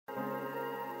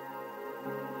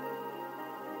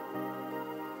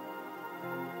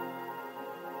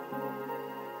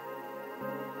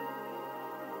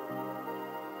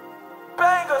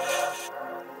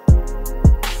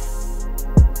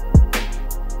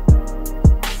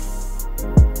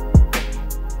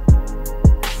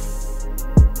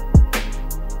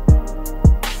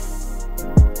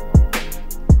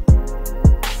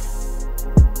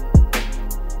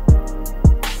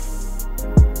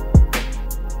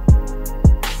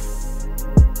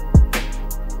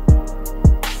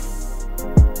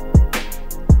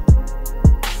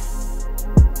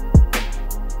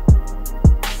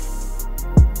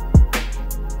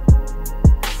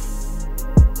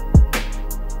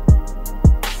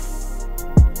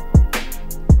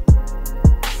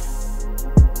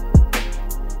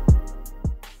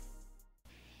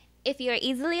If you are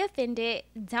easily offended,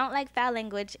 don't like foul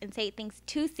language, and take things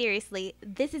too seriously,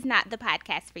 this is not the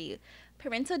podcast for you.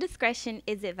 Parental discretion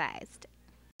is advised.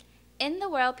 In the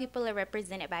world, people are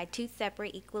represented by two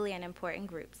separate, equally unimportant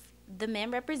groups. The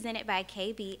men represented by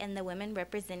KB and the women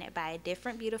represented by a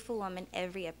different beautiful woman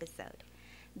every episode.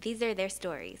 These are their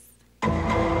stories.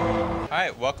 All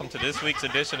right, welcome to this week's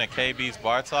edition of KB's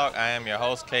Bar Talk. I am your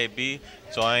host, KB,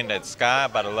 joined at Sky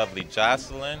by the lovely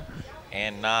Josalyn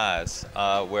and Nas.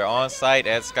 We're on site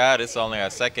at Sky. This is only our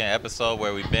second episode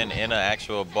where we've been in an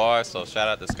actual bar, so shout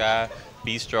out to Sky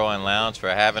Bistro and Lounge for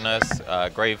having us.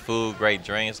 Great food, great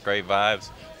drinks, great vibes.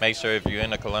 Make sure if you're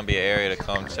in the Columbia area to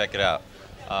come check it out.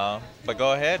 But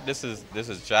go ahead. This is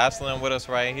Josalyn with us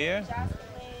right here.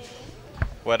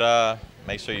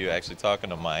 Make sure you're actually talking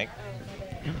to Mike.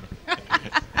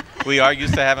 We are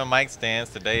used to having mic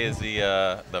stands. Today is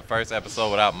the first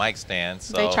episode without mic stands.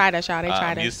 So, they tried us, y'all. They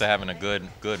tried us. I'm used to having a good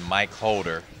mic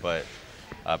holder, but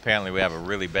apparently we have a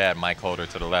really bad mic holder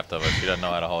to the left of us. She doesn't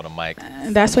know how to hold a mic.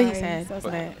 That's what he said.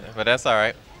 But that's all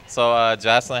right. So,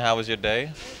 Josalyn, how was your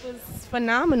day? It was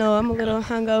phenomenal. I'm a little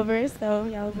hungover, so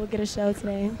y'all will get a show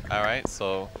today. All right.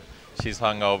 So, she's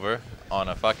hungover on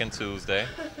a fucking Tuesday.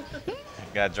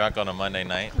 Got drunk on a Monday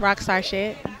night. Rockstar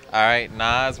shit. All right,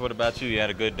 Nas, what about you? You had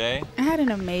a good day? I had an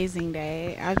amazing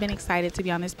day. I've been excited to be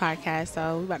on this podcast,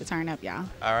 so we're about to turn up, y'all.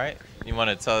 All right. You want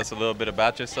to tell us a little bit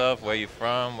about yourself, where you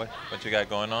from, what you got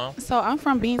going on? So I'm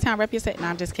from Beantown, No,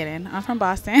 I'm just kidding. I'm from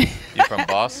Boston. You from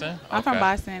Boston? I'm from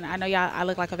Boston. I know y'all, I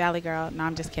look like a Valley girl. No,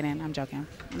 I'm just kidding. I'm joking.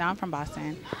 No, I'm from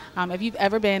Boston. If you've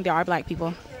ever been, there are black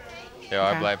people. There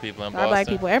are black people in Boston? There are black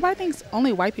people. Everybody thinks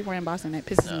only white people are in Boston. That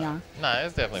pisses me off. No,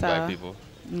 it's definitely black people.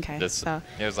 Okay,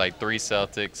 there's like 3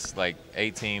 Celtics, like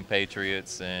 18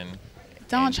 Patriots, and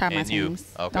don't try my teams.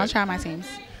 Okay. Don't try my teams.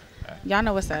 Right. Y'all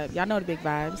know what's up. Y'all know the big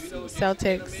vibes.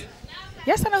 Celtics.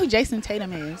 Yes, I know who Jason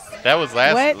Tatum is. That was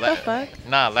last. What the fuck?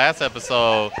 Nah, last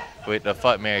episode with the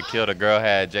Fuck, Marry, Kill, the girl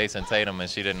had Jason Tatum and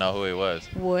she didn't know who he was.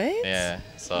 What? Yeah.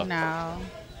 So. No.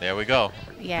 There we go.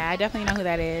 Yeah, I definitely know who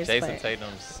that is. Jason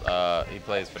Tatum's. He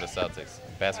plays for the Celtics.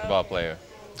 Basketball player.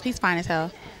 He's fine as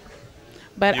hell.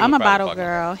 But I'm a bottle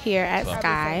girl here at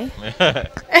Sky.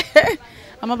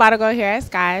 I'm a bottle girl here at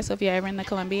Sky. So if you're ever in the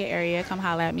Columbia area, come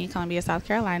holler at me, Columbia, South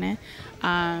Carolina.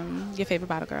 Your favorite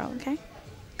bottle girl, okay?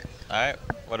 All right.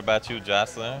 What about you,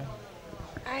 Josalyn?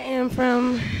 I am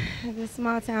from the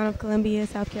small town of Columbia,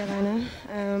 South Carolina.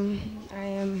 I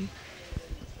am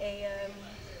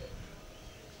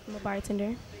I'm a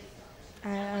bartender.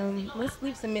 Let's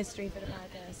leave some mystery for the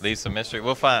podcast. Leave some mystery.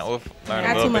 We'll learn Not a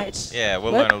little too bit. much. Yeah,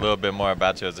 we'll learn a little bit more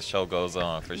about you as the show goes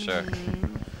on, for sure.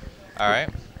 All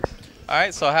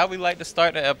right. So how we like to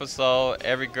start the episode?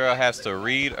 Every girl has to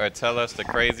read or tell us the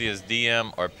craziest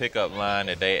DM or pickup line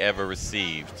that they ever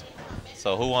received.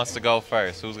 So who wants to go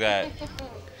first? Who's got?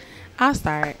 I'll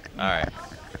start. All right.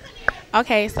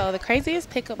 Okay, so the craziest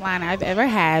pickup line I've ever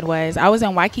had was I was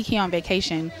in Waikiki on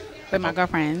vacation with my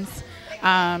girlfriends.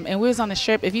 And we was on the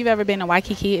strip. If you've ever been to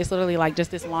Waikiki, it's literally like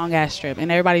just this long ass strip,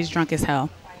 and everybody's drunk as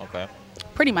hell. Okay.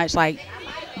 Pretty much like,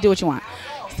 do what you want.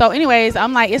 So, anyways,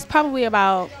 I'm like, it's probably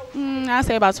about, I'd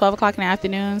say about 12 o'clock in the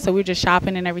afternoon. So we're just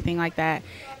shopping and everything like that.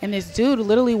 And this dude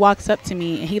literally walks up to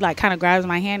me, and he like kind of grabs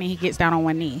my hand, and he gets down on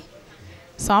one knee.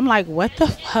 So I'm like, what the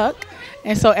fuck?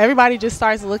 And so everybody just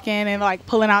starts looking and like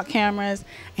pulling out cameras,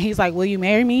 and he's like, will you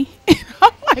marry me? And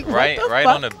I'm like, right fuck?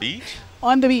 on the beach.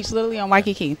 On the beach, literally on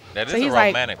Waikiki. That is so a he's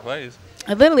romantic place.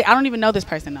 Literally, I don't even know this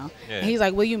person though. Yeah. And he's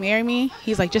like, will you marry me?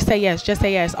 He's like, just say yes, just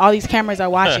say yes. All these cameras are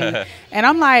watching. And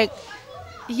I'm like,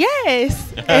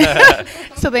 yes.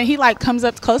 So then he like comes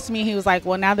up close to me. He was like,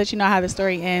 well, now that you know how the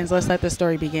story ends, let's let the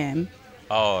story begin.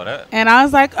 Oh, and I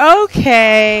was like,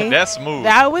 okay. That's smooth.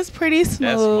 That was pretty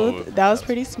smooth. That was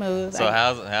pretty smooth. So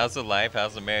how's the life?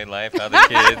 How's the married life? How the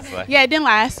kids? Like, yeah, it didn't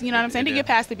last. You know what I'm saying? Didn't get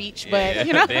past the beach, but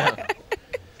you know. Damn.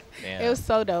 It was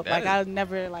so dope. Like I was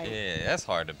never like. Yeah, that's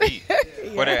hard to beat.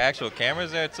 Yeah. Were there actual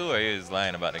cameras there too, or he was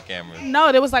lying about the cameras?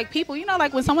 No, there was like people. You know,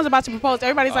 like when someone's about to propose,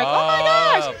 everybody's like, "Oh my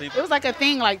gosh!" People. It was like a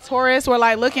thing. Like tourists were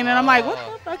like looking, and I'm like, "What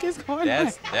the fuck is going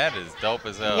on?" That is dope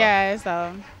as hell. Yeah.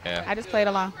 So I just played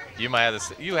along. You might have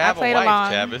to. You have a wife,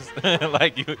 Chavis.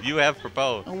 Like you have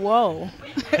proposed. Whoa.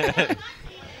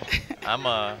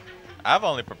 I've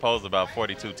only proposed about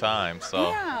 42 times. So.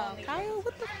 Yeah, Kyle,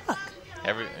 what the fuck?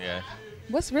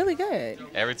 What's really good?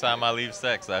 Every time I leave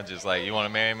sex, I just like, you want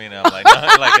to marry me? And I'm like,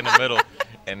 no, like in the middle.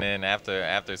 And then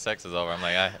after sex is over, I'm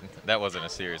like, that wasn't a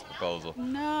serious proposal.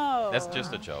 No. That's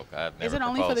just a joke. I've never Is it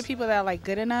only proposed. for the people that are like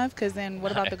good enough? Because then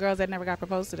what about the girls that never got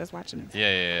proposed to that's watching it?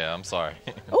 Yeah. I'm sorry.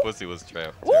 Pussy was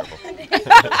terrible.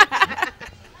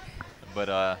 But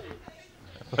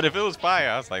But if it was fire,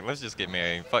 I was like, let's just get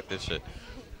married. Fuck this shit.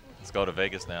 Let's go to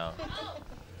Vegas now.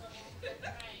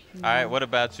 All right, what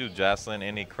about you, Jocelyn?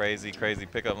 Any crazy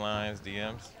pickup lines,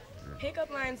 DMs? Pickup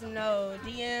lines, no.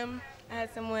 DM, I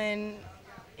had someone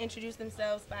introduce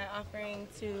themselves by offering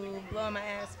to blow on my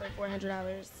ass for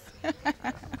 $400.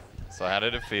 So how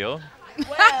did it feel? Well,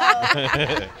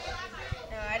 no,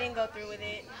 I didn't go through with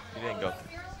it. You didn't go.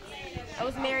 I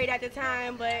was married at the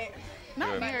time, but Not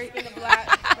about to married. spin the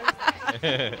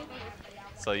block.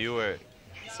 So you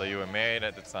were married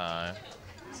at the time.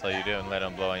 So you didn't let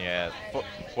him blow on your ass.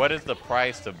 What is the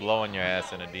price to blow on your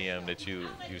ass in a DM that you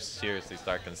seriously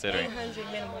start considering? 800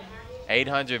 minimum.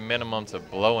 800 minimum to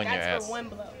blow on your That's ass. for one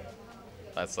blow.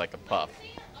 That's like a puff.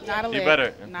 Not a You lick.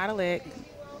 better- Not a lick.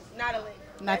 Not a lick.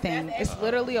 Nothing. That's It's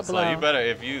literally a blow. So you better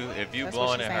if you That's what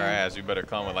blowing she's in her saying. ass, you better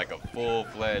come with like a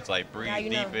full-fledged, like Now breathe you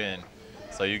deep know. in,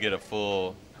 so you get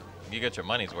you get your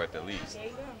money's worth at least. There you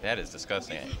go. That is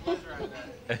disgusting.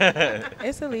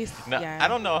 It's at least, No, yeah. I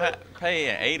don't know how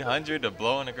paying 800 to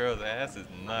blow in a girl's ass is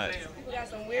nuts. People got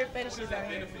some weird fetishes out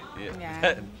here.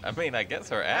 Yeah. I mean, I guess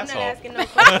her I'm not asshole. asking no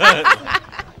questions.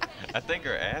 I think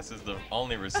her ass is the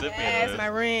only recipient Ass, of this. my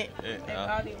rent. Yeah, and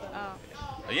all the above.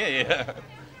 Oh. yeah.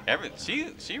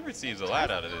 She receives a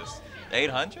lot out of this.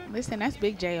 800? Listen, that's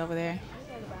Big J over there.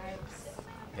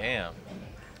 Damn.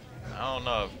 I don't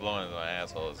know if blowing in my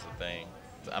asshole is the thing.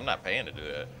 I'm not paying to do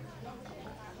that.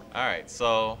 All right,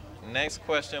 so next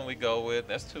question we go with.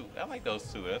 That's two. I like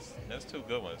those two. That's two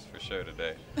good ones for sure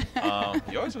today.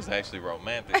 Yours was actually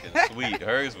romantic and sweet.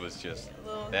 Hers was just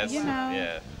that's You know.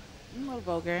 yeah. I'm a little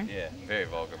vulgar. Yeah, very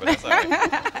vulgar, but that's all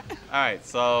right. All right,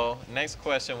 so next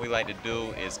question we like to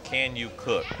do is, can you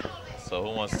cook? So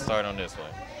who wants to start on this one?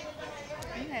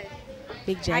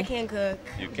 Big J. I can cook.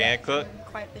 You can cook?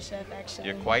 Quite the chef, actually.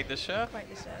 You're quite the chef? Quite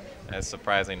the chef. That's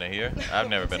surprising to hear. I've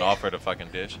never been offered a fucking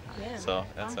dish, Yeah. so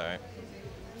that's all right.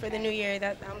 For the new year,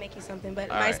 I'll make you something. But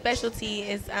All my right. specialty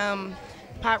is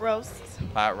pot roast.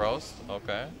 Pot roast,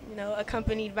 okay. You know,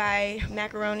 accompanied by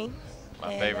macaroni.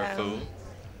 My and, favorite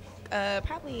food.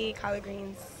 Probably collard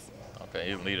greens. Okay,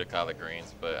 you leave the collard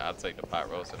greens, but I'll take the pot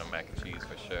roast and the mac and cheese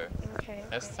for sure. Okay.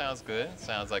 That sounds good.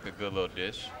 Sounds like a good little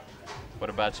dish. What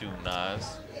about you,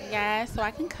 Nas? Yeah, so I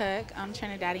can cook. I'm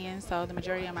Trinidadian, so the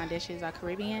majority of my dishes are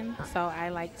Caribbean. So I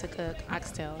like to cook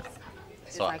oxtails.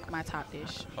 It's So- like my top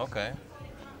dish. Okay.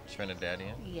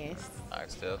 Trinidadian. Yes.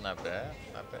 Oxtail, not bad.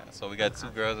 Not bad. So we got two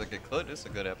girls that can cook. This is a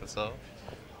good episode.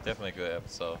 Definitely a good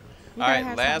episode. We All gotta right,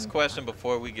 have last something. question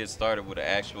before we get started with the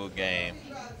actual game.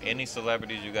 Any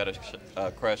celebrities you got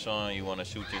a crush on, you want to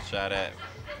shoot your shot at,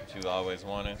 that you always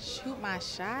wanted? Shoot my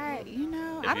shot, you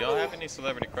know. If you don't have any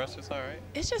celebrity crushes, all right.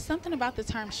 It's just something about the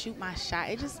term "shoot my shot."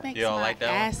 It just makes You don't my like that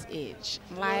one? ass itch.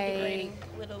 Like,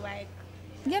 Little like.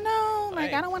 you know, like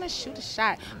Right. I don't want to shoot a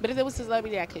shot. But if there was a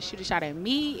celebrity that could shoot a shot at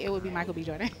me, it would be Michael B.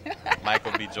 Jordan.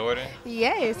 Michael B. Jordan?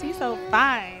 Yes, he's so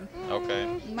fine.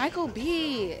 Okay. Michael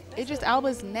B. Idris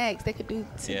Elba's next. They could do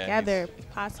Yeah, together, if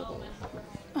possible.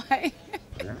 Like,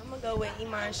 I'm gonna go with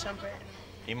Iman Shumpert.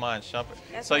 Iman Shumpert.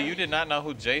 That's So right. you did not know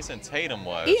who Jason Tatum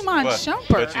was? Iman Shumpert.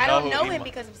 But you I don't who know him Iman-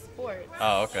 because of sports.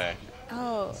 Oh, okay.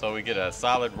 oh, So we get a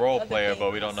solid role Other player,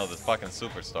 but we things. don't know the fucking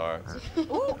superstars.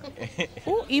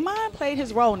 ooh, Iman played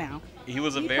his role now. He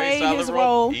was a He very played solid his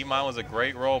role. role. Iman was a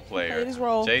great role player. played his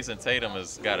role. Jason Tatum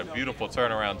has got a beautiful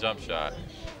turnaround jump shot.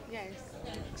 Yes.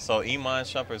 So Iman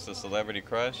Shumpert's a celebrity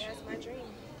crush. That's my dream.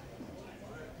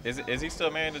 Is he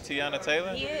still married to Tiana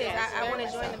Taylor? He is. I want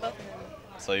to join the both of them.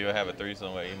 So you'll have a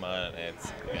threesome with Iman and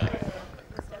Tiana.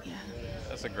 Yeah.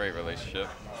 That's a great relationship.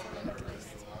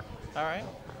 All right.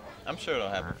 I'm sure it'll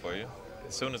happen for you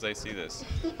as soon as they see this.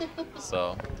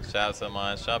 So shout out to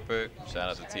Iman Shumpert. Shout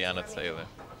out to Tiana Taylor.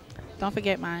 Don't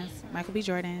forget mine, Michael B.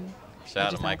 Jordan. Shout out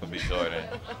to Just Michael B. Jordan.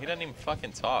 He doesn't even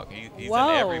fucking talk. He's Whoa.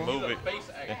 in every movie.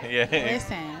 Yeah.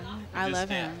 Listen, I Just love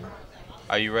can't. him.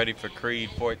 Are you ready for Creed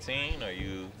 14? Are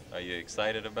you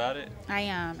excited about it? I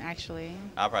am actually.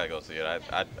 I'll probably go see it.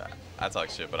 I talk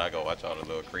shit, but I go watch all the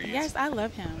little Creeds. Yes, I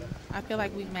love him. I feel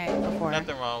like we've met before.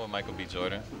 Nothing wrong with Michael B.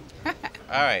 Jordan. All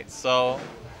right, so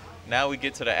now we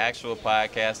get to the actual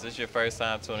podcast. This is your first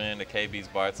time tuning in to KB's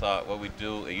Bar Talk. What we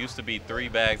do, it used to be 3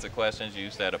 bags of questions. You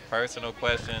used to have the personal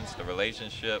questions, the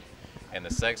relationship, and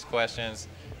the sex questions.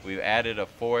 We've added a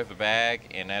 4th bag,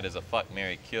 and that is a fuck,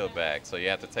 marry, kill bag. So you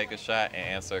have to take a shot and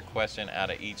answer a question out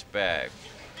of each bag.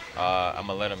 I'm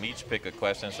gonna let them each pick a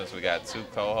question since we got 2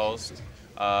 co-hosts.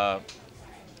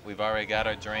 We've already got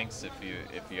our drinks.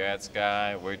 If you're at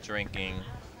Sky, we're drinking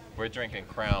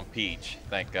Crown Peach.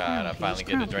 Thank God, Crown I Peach, finally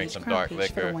get to Crown drink Peach, some Crown dark Peach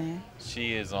for the liquor. win.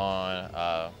 She is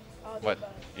on what?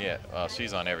 Yeah,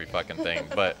 she's on every fucking thing.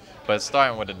 But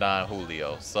starting with the Don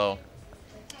Julio. So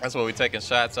That's what we're taking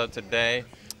shots of today.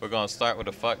 We're gonna start with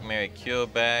a fuck, marry, kill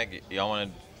bag. Y'all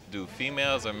want to do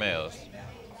females or males?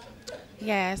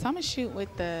 Yeah, so I'm gonna shoot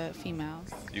with the females.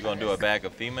 You gonna do a bag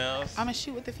of females? I'm gonna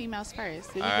shoot with the females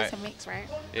first. So you All get right. some mix, right?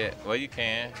 Yeah. Well, you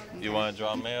can. You want to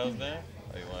draw males then?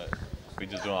 Or you want? We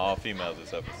just doing all females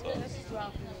this episode.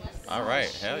 All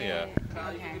right. Hell yeah.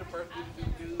 Okay.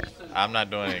 I'm not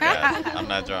doing it, guys. I'm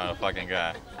not drawing a fucking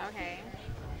guy. Okay.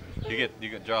 You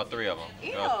can draw 3 of them. Ew.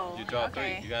 You draw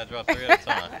Okay. 3. You gotta draw 3 at a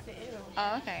time.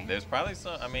 Oh, okay. There's probably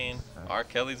some. I mean, R.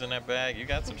 Kelly's in that bag. You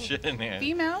got some shit in there.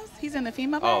 Females? He's in the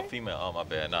female Oh, bag? female. Oh, my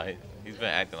bad. No, he's been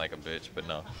acting like a bitch, but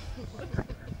no.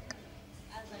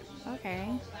 Okay.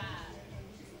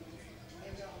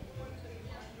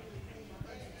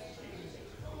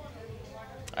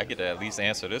 I get to at least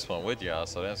answer this one with y'all,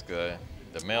 so that's good.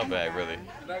 The mailbag, really.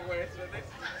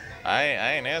 I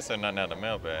ain't answering nothing out of the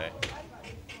mailbag.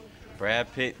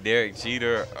 Brad Pitt, Derek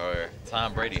Jeter, or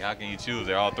Tom Brady. How can you choose?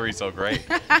 They're all 3 so great.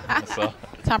 So,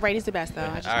 Tom Brady's the best, though.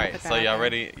 I just all wanna right. put So that out y'all there.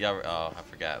 ready? Y'all. Oh, I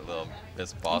forgot. Little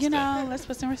Miss Boston. You know, let's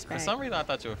put some For respect. some reason, I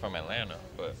thought you were from Atlanta,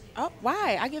 but Oh,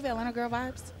 why? I give Atlanta girl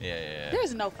vibes. yeah.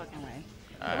 There's no fucking way.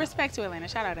 All right. Respect to Atlanta.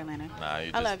 Shout out Atlanta. Nah, you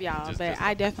I just- love y'all, just- but just-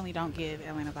 I definitely don't give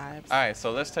Atlanta vibes. All right, so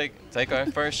let's take our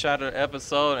first shot of the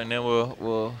episode, and then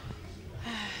we'll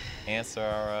answer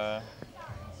our.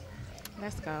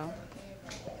 Let's go.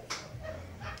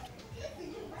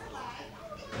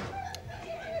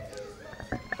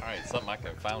 All right, something I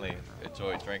can finally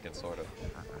enjoy drinking, sort of.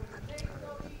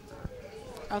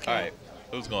 Okay. All right,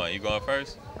 who's going? You going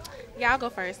first? Yeah, I'll go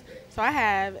first. So I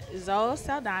have Zoe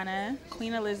Saldana,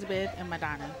 Queen Elizabeth, and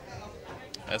Madonna.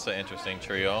 That's an interesting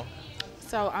trio.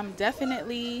 So I'm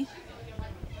definitely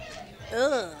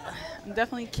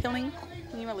killing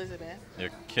Queen Elizabeth. You're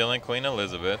killing Queen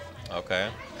Elizabeth. Okay.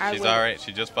 I She's would- alright.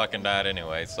 She just fucking died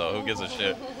anyway, so who gives a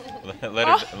shit? Let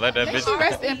that May she bitch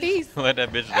rest in peace. let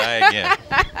that bitch die again.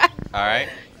 All right.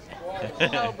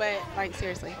 No, but like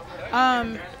seriously.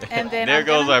 And then There I'm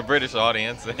goes gonna- our British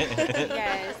audience.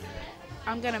 Yes.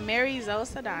 I'm gonna marry Zoe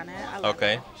Saldana. I love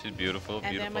Okay, her. she's beautiful.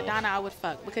 And Beautiful. then Madonna I would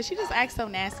fuck because she just acts so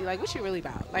nasty. Like, what you really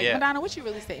about? Like, Yeah. Madonna, what you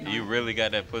really sitting on? You really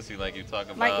got that pussy like you talk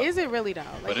about. Like, is it really though?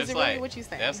 Like, But is it's it really like what you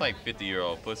say? that's like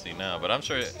 50-year-old pussy now. But I'm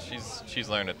sure she's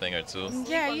learned a thing or two.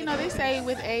 Yeah, you know they say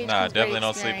with age. Nah, comes great definitely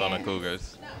don't sleep on the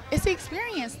experience. cougars. It's the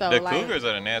experience though. The like, cougars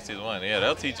are the nastiest one. Yeah,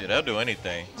 they'll teach you. They'll do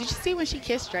anything. Did you see when she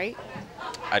kissed Drake?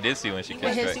 I did see when she With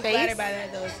kissed his Drake. face? Flattered by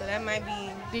that though, so that might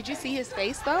be. Did you see his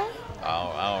face though?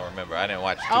 I don't remember. I didn't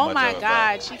watch too Oh much my of it.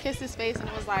 God, she kissed his face and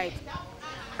it was like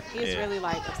he was Yeah. really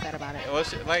like upset about it. Well,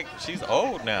 she's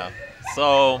old now,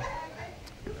 so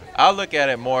I'll look at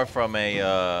it more from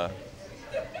a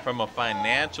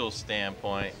financial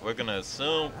standpoint. We're gonna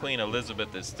assume Queen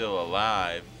Elizabeth is still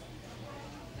alive,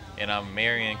 and I'm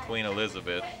marrying Queen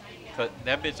Elizabeth, 'cause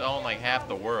that bitch owned like half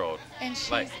the world. And she's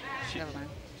Like, she- never mind.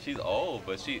 She's old,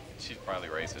 but she's probably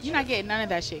racist. You're not getting none of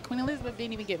that shit. Queen Elizabeth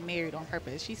didn't even get married on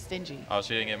purpose. She's stingy. Oh,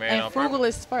 she didn't get married And on frugal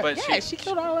purpose. as fuck. But Yeah, she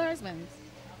killed all her husbands.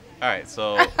 All right,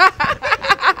 so,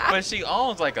 but she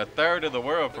owns like a third of the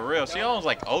world for real. She owns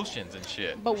like oceans and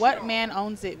shit. But what man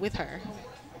owns it with her?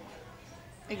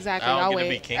 Exactly. I I'll don't get to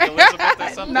be wait. King Elizabeth or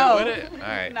something No. with it? All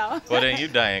right. No. Well, then you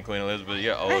dying, Queen Elizabeth.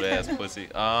 You're old ass pussy.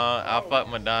 I'll fuck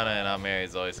Madonna and I'll marry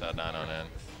Zoe Saldana then.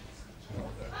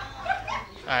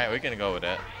 All right, we can go with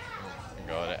that. We can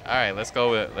go with it. All right, let's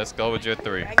go with your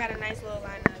 3. I got a nice little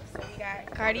lineup. So we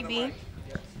got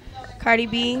Cardi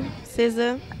B,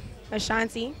 SZA,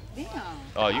 Ashanti. Damn.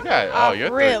 Oh, you got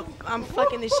your real. 3. I'm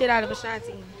fucking the shit out of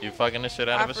Ashanti. You fucking the shit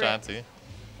out of Off rip. Ashanti.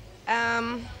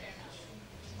 I'm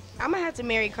gonna have to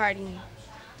marry Cardi.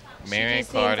 Marrying she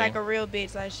just Cardi. seems like a real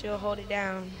bitch. Like she'll hold it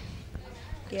down.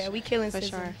 Yeah, we killing For SZA.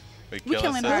 sure. We We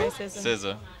killing her. SZA.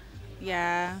 SZA.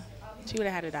 Yeah. She would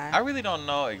have had to die. I really don't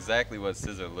know exactly what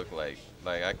SZA looked like.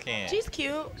 Like I can't. She's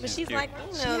cute, but She's she's cute. like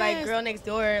She like has- girl next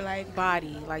door. Like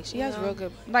Body. Like, she has No. real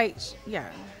good. Like,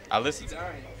 yeah. I listened to.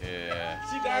 Yeah.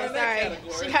 sorry,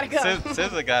 she gotta go.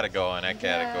 SZA gotta go in that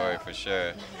category for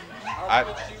sure.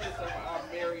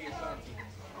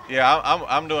 Yeah,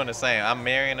 I'm doing the same. I'm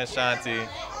marrying Ashanti,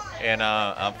 and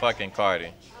I'm fucking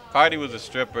Cardi. Cardi was a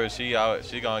stripper. She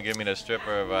gonna give me the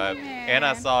stripper vibe. And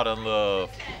I Man. saw the little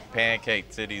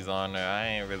pancake titties on there. I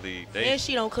ain't really. And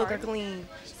she don't cook or clean.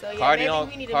 So yeah, Cardi maybe don't-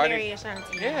 we need to Cardi- marry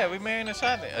Ashanti. Yeah, we marrying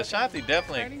Ashanti. Ashanti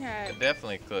definitely Cardi had-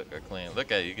 definitely cook or clean.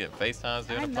 Look at you getting FaceTimes I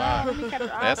during the know. pod. Let me cut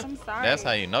it off. That's I'm sorry. that's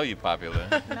how you know you popular.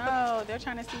 No, they're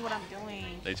trying to see what I'm doing.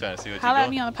 They trying to see what Holla you at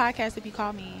me doing. on the podcast if you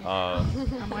call me.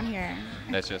 I'm on here.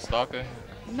 That's your stalker.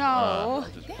 No.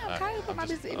 I'm just- Damn, I- Kyle put I'm my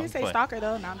just- business. It I'm didn't say playing. stalker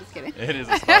though. No, I'm just kidding. It is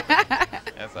a stalker.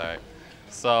 That's all right.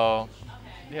 So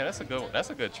Yeah, that's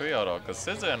a good trio though. Cause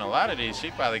SZA in a lot of these,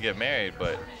 she probably get married,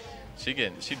 but she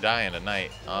dying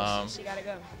tonight. She gotta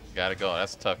go. Gotta go.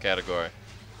 That's a tough category.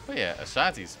 But yeah,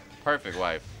 Ashanti's perfect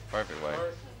wife. Perfect wife.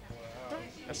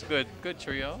 That's good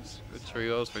trios. Good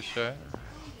trios for sure.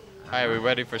 All right, we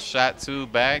ready for shot 2,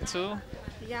 bag 2?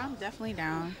 Yeah, I'm definitely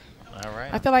down. All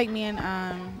right. I feel like me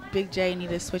and Big J need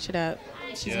to switch it up.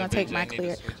 She's Yeah, gonna Big take J my need to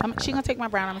clear. switch She's gonna take my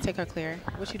brown. I'm gonna take her clear.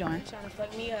 What you doing? Trying to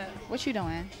fuck me up. What you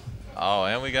doing? Oh,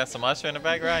 and we got some Usher in the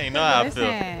background. You know how I feel.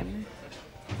 Listen,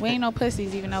 we ain't no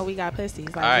pussies, even though we got pussies.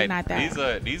 Like All we right, not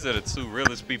that. these are the 2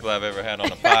 realest people I've ever had on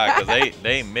the pod because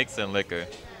they mixing liquor.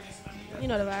 You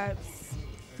know the vibes.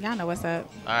 Y'all know what's up.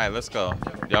 All right, let's go.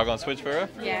 Y'all gonna switch for real?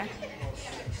 Yeah.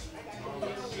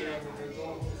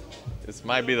 This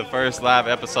might be the first live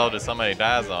episode that somebody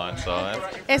dies on, so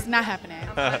It's not happening.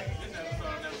 that's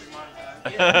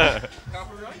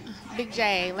Big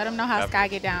J, let them know how Sky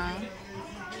get down.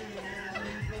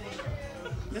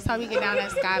 This how we get down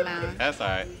at Sky Lounge. all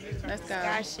right. Let's go.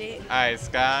 Got shit. All right,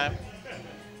 Sky.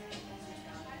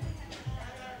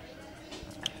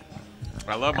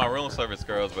 I love my room service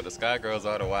girls, but the Sky girls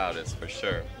are the wildest for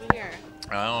sure. Here.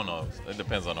 I don't know. It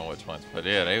depends on which ones, but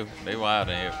yeah, they wild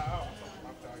in here.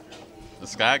 The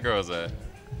Sky girls are.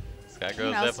 Sky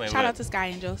girls definitely. Shout lit. out to Sky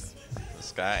Angels. The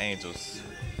Sky Angels.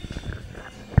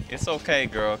 It's okay,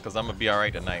 girl, because I'm going to be all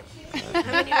right tonight. How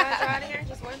many guys are out of here?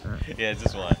 Just one? Yeah,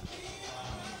 just one.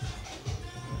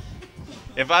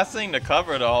 If I sing the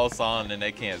cover of the whole song, then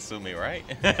they can't sue me, right?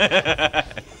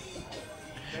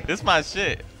 This my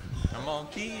shit. I'm going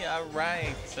to be all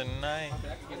right tonight.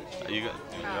 You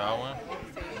got one?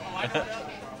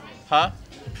 Huh?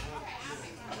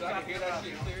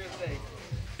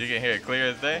 You can hear it clear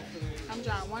as day? I'm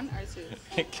drawing 1 or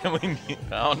 2. Can we?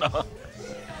 I don't know.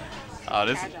 Oh,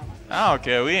 this. I don't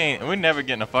care. We're never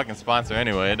getting a fucking sponsor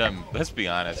anyway. It doesn't. Let's be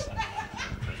honest.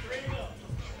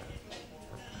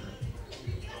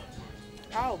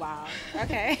 Oh wow.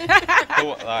 Okay.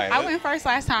 All right, I went first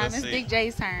last time. let's It's see. Big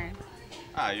J's turn.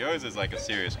 Yours is like a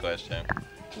serious question.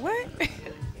 What?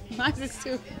 Mine's is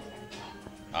 2.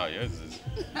 Oh, yours is.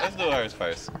 Let's do hers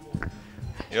first.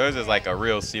 Yours is like a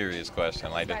real serious question,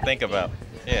 like to think about.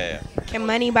 Yeah. Can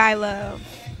money buy love?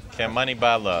 Can money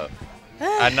buy love?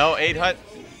 I know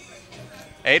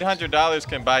 $800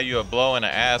 can buy you a blow in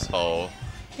the asshole.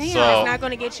 Damn. So, It's not going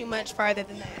to get you much farther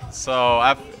than that. so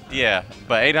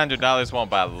but $800 won't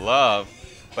buy love,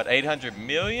 but 800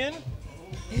 million?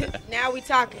 Now we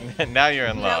talking. Now you're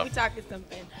in Now love. we talking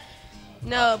something.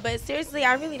 No, but seriously,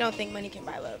 I really don't think money can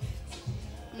buy love.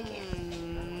 It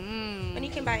can't. Money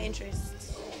can buy interest.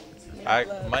 Not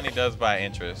love. Money does buy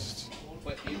interest.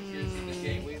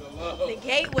 The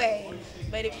gateway.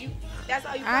 But if that's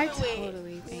all you I fucking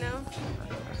totally with, think. you know?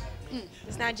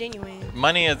 It's not genuine.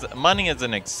 Money is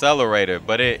an accelerator,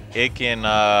 but it can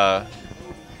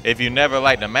if you never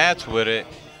light the match with it,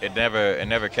 it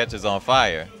never catches on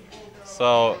fire.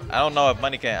 So I don't know if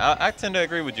money can. I tend to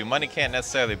agree with you. Money can't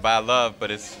necessarily buy love, but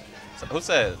who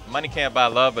said money can't buy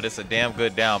love, but it's a damn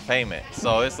good down payment.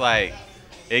 So it's like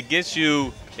it gets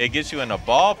you in the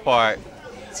ballpark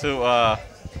to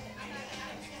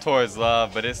towards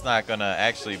love, but it's not gonna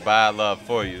actually buy love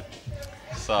for you.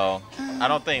 So I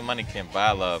don't think money can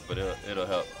buy love, but it'll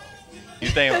help. You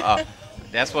think?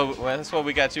 That's what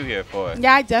we got you here for.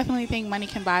 Yeah, I definitely think money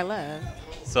can buy love.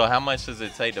 So how much does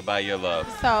it take to buy your love?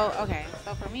 So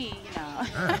for me,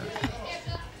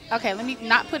 okay, let me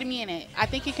not put me in it. I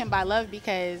think you can buy love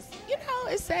because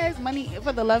it says money,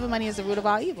 for the love of money is the root of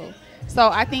all evil. So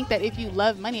I think that if you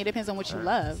love money, it depends on what you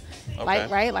love. Okay.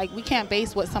 Right? Like we can't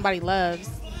base what somebody loves.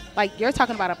 Like you're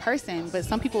talking about a person, but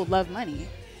some people love money.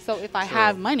 So if I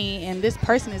have money and this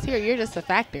person is here, you're just a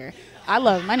factor. I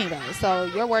love money though. So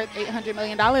you're worth $800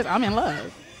 million. I'm in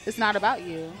love. It's not about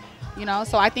you.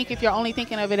 So I think if you're only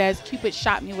thinking of it as Cupid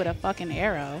shot me with a fucking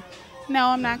arrow, no,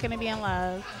 I'm not going to be in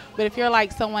love. But if you're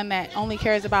like someone that only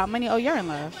cares about money, you're in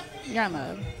love. You're in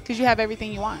love because you have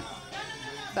everything you want.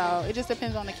 So it just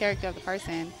depends on the character of the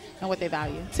person and what they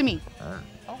value. To me.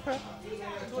 Okay.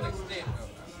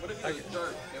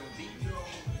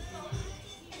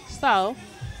 So,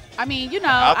 I mean,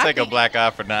 I'll I take a think- black eye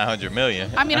for 900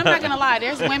 million. I mean, I'm not gonna lie.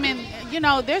 There's women,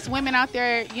 there's women out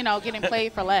there, getting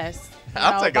played for less.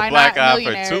 I'll take a by black not eye for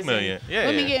millionaires 2 and million. Yeah,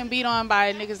 women yeah. getting beat on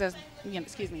by niggas that's,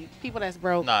 people that's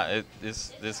broke. Nah,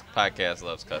 this podcast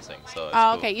loves cussing, so it's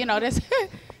Oh, cool. okay.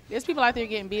 There's people out there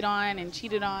getting beat on and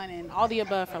cheated on and all the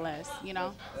above for less.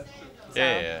 So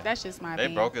Yeah. that's just my They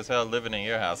opinion. broke as hell living in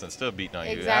your house and still beating on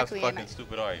you. Exactly, How and fucking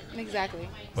stupid are you? Exactly.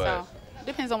 But- So it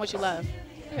depends on what you love.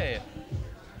 Yeah.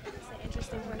 It's an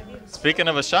interesting point of view. Speaking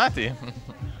of Ashanti,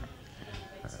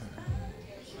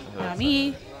 Now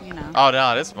me, you know. Oh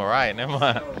no, this is Mariah. Never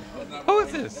mind. Who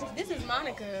is this? This is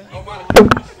Monica.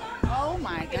 Oh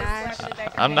my gosh.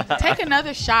 I'm not. Take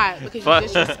another shot because you Fuck.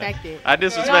 disrespected. I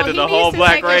disrespected he the needs whole to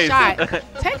black take race. A shot.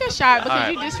 Take a shot because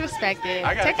All you disrespected.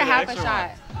 I gotta Take a take half an a extra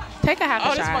shot. Take a half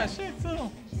Oh, a this shot. my shit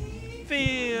too.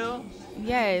 Feel.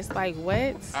 Yes, like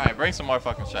what? All right, bring some more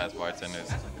fucking shots,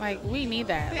 bartenders. Like we need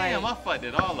that. Damn, like, I fucked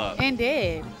it all up. and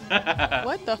did.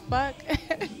 What the fuck?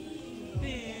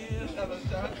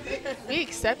 We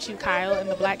accept you, Kyle, in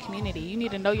the black community. You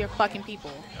need to know your fucking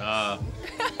people. I'm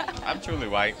truly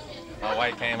white. My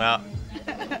white came out.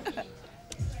 All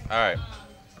right.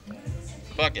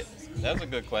 Fuck it. That's a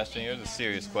good question. Here's a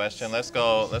serious question. Let's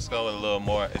go with a little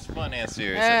more. It's fun and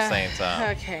serious at the same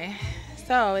time. Okay.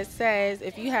 So it says,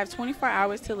 if you have 24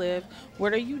 hours to live,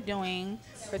 what are you doing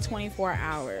for 24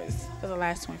 hours? For the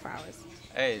last 24 hours.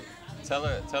 Hey, tell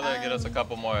her to get us a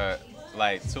couple more,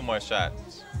 like 2 more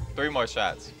shots, 3 more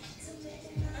shots.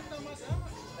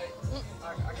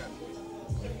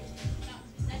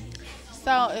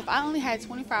 So if I only had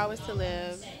 24 hours to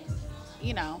live,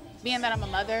 you know, being that I'm a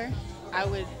mother, I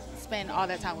would spend all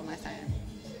that time with my son.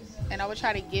 And I would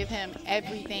try to give him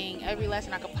everything, every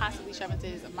lesson I could possibly shove into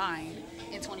his mind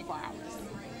in 24 hours.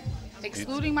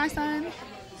 Excluding my son,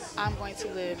 I'm going to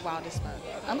live wild as fuck.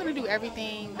 I'm going to do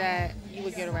everything that you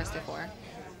would get arrested for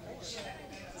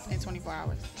in 24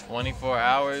 hours. 24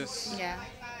 hours. Yeah.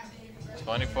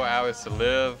 24 hours to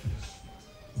live.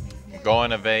 I'm going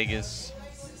to Vegas.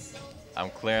 I'm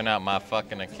clearing out my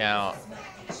fucking account,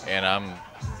 and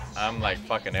I'm like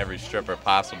fucking every stripper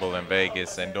possible in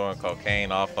Vegas and doing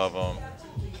cocaine off of them.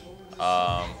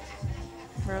 I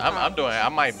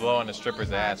might blow in the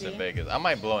stripper's ass in Vegas. I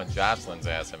might blow in Josalyn's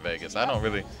ass in Vegas. I don't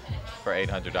really, for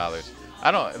 $800.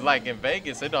 I don't like in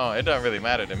Vegas. It doesn't really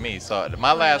matter to me. So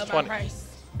my last 20.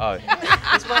 Oh,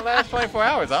 it's my last 24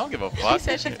 hours. I don't give a fuck. She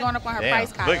said she's going up on her Damn,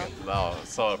 price, Kyle. Look,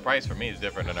 so the price for me is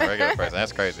different than a regular person.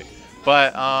 That's crazy.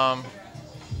 But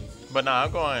no,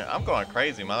 I'm going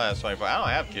crazy. My last 24. I don't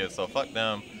have kids, so fuck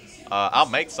them. I'll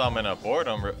make some and abort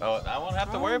them. I won't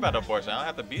have to worry about abortion. I don't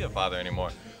have to be a father anymore,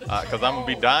 because I'm gonna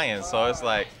be dying. So it's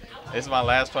like, it's my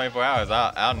last 24 hours.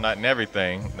 I'll nut in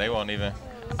everything. They won't even.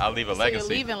 I'll leave a legacy.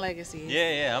 You're leaving legacies.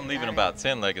 Yeah. I'm leaving about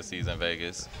 10 legacies in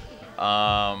Vegas.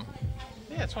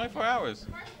 Yeah, 24 hours.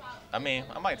 I mean,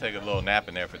 I might take a little nap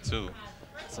in there for 2.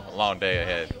 It's a long day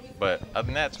ahead. But other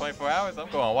than that, 24 hours, I'm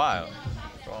going wild.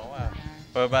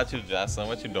 What about you, Jocelyn?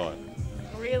 What you doing?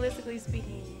 Realistically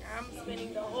speaking, I'm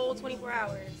spending the whole 24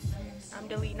 hours. I'm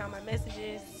deleting all my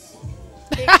messages,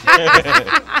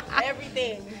 pictures,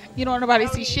 everything. You don't want nobody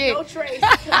to see need shit. No trace.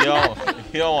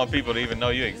 You don't want people to even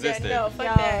know you existed. Yeah, no, fuck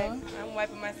Yo. that. I'm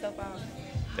wiping myself out.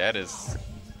 That's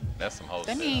some whole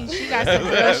That shit. means she got some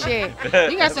real shit.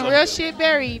 You got some real shit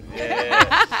buried.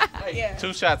 Yeah. Yeah.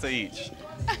 2 shots of each.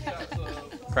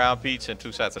 Crown Peach and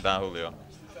 2 shots of Don Julio.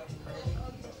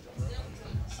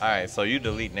 All right, so you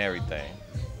deleting everything.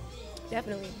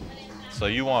 Definitely. So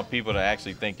you want people to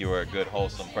actually think you were a good,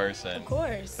 wholesome person, Of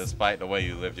course. despite the way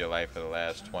you lived your life for the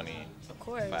last 25 Of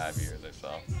course. years or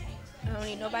so. I don't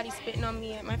need nobody spitting on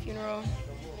me at my funeral.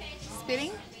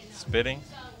 Spitting? Spitting?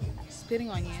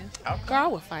 Spitting on you. How Girl, I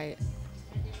would fight.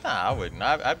 Nah, I wouldn't.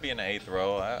 I'd be in the 8th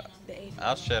row. The eighth.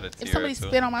 I'll shed a tear If somebody or two.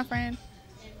 spit on my friend,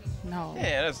 no.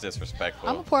 Yeah, that's disrespectful.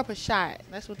 I'm gonna pour up a shot.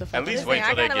 That's what the fuck. At least is. wait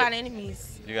till I they got a get- lot of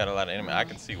enemies. You got a lot of enemies. I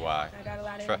can see why. I got a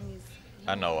lot of Tru- enemies.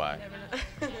 I know why.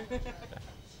 Never know.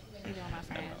 You doing my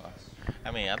friend.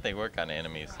 I mean, I think we're kind of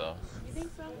enemies, so. You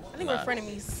think so? I think Nah. we're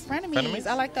frenemies. Frenemies. Frenemies?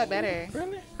 I like that better.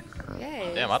 Really?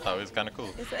 Yes. Damn, I thought it was kind of cool.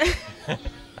 It's a-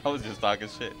 I was just talking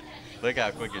shit. Look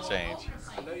how quick it changed.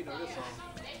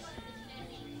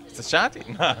 It's Ashanti?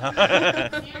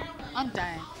 I'm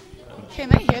done. Can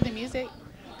they hear the music?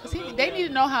 Cause they need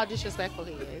to know how disrespectful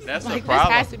he is. That's like, the problem.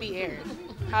 This has to be aired.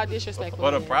 How disrespectful.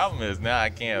 Well, the he is. problem is now I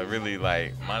can't really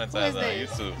like Who monetize is on this?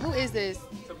 YouTube. Who is this?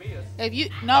 If you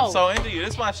no, I'm so into you.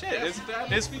 This my shit.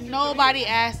 This nobody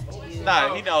asked you.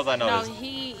 Nah, he knows I know No, this.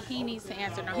 he needs to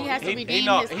answer. No, he has to He redeem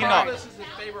know- his he card. know.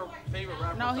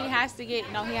 No, he has to get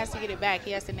it back.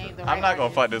 He has to name the right I'm not gonna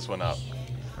artist. fuck this one up.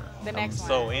 The I'm next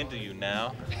so one. into you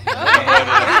now.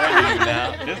 I'm into you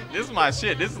now. This is my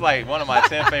shit. This is like one of my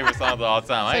 10 favorite songs of all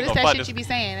time. I So ain't this gonna that fuck shit this. you be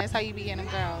saying. That's how you be getting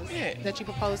them girls Yeah. that you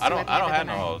propose to. I at don't the end of have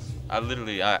the no night. hoes. I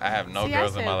literally I have no See, I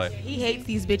girls in my said- life. He hates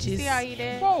these bitches. See how you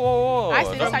did? Whoa. I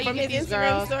said that's Don't- how you From get his these Instagram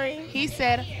girls. story? He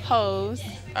said hoes.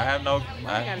 I have no.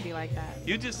 Why you gotta be like that?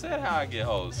 You just said how I get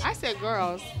hoes. I said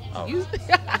girls. Oh. You,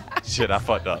 Shit, I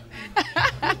fucked up.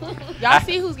 y'all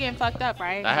see who's getting fucked up,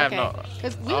 right? I have okay. no-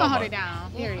 Cause we oh gonna hold my- it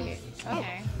down. Period.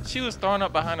 Okay. She was thrown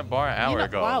up behind a bar an hour know-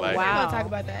 ago. wow, like, We're wow. gonna talk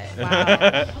about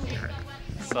that. Wow.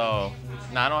 So,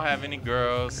 No, I don't have any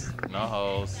girls, no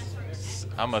hoes.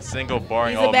 I'm a single,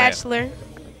 boring He's a old man. bachelor.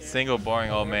 Single,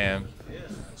 boring old man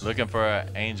looking for an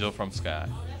angel from Sky.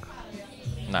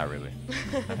 Not really.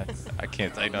 I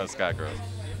can't take no Sky girls.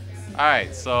 All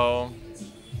right, so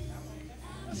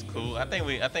it's cool. I think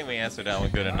we answered that one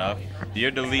good enough.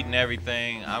 You're deleting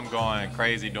everything. I'm going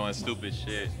crazy doing stupid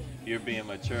shit. You're being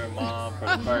mature mom for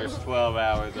the first 12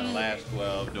 hours and the last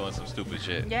 12 doing some stupid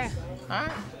shit. Yeah. All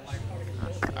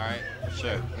right,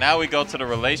 sure. Now we go to the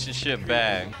relationship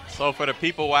bag. So for the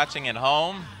people watching at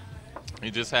home, you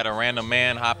just had a random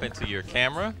man hop into your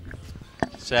camera.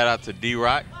 Shout out to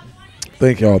D-Rock.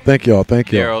 Thank y'all.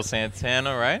 Daryl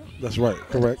Santana, right? That's right.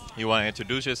 Correct. You want to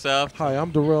introduce yourself? Hi,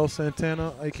 I'm Darrell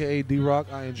Santana, a.k.a. D-Rock.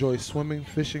 I enjoy swimming,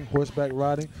 fishing, horseback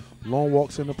riding, long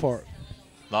walks in the park.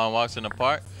 Long walks in the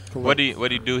park? Correct. What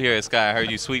do you do here at Sky? I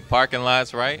heard you sweep parking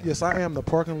lots, right? Yes, I am the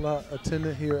parking lot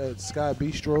attendant here at Sky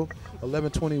Bistro,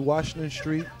 1120 Washington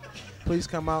Street. Please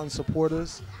come out and support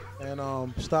us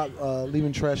and stop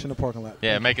leaving trash in the parking lot.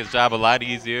 Yeah, make his job a lot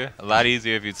easier. A lot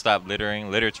easier if you'd stop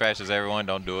littering. Litter trashes everyone.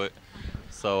 Don't do it.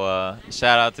 So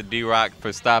shout out to D-Rock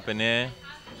for stopping in.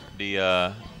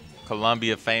 The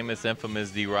Columbia famous,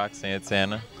 infamous D-Rock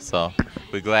Santana. So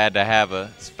we're glad to have a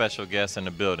special guest in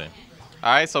the building.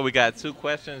 All right, so we got 2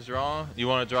 questions drawn. You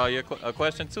want to draw a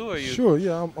question too, or you? Sure,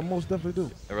 yeah, I most definitely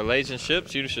do.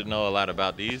 Relationships, you should know a lot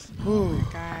about these. Oh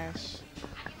gosh.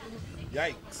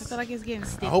 Yikes. I feel like it's getting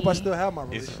sticky. I hope I still have my You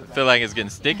relationship. feel like it's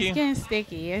getting sticky? It's getting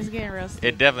sticky. It's getting real sticky.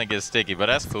 It definitely gets sticky, but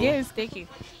that's cool. Getting sticky.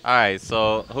 All right,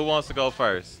 so who wants to go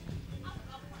first?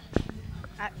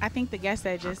 I think the guest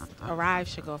that just arrived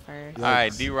should go first. All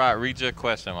right, D-Rock, read your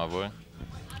question, my boy.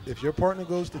 If your partner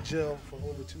goes to jail for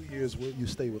over 2 years, will you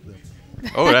stay with them?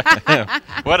 Oh,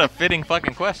 what a fitting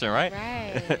fucking question, right?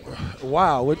 Right.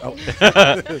 Wow. I'm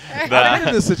The,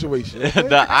 in this situation.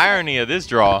 the irony of this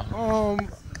draw.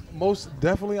 Most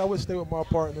definitely, I would stay with my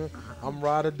partner. I'm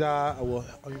ride or die. I will,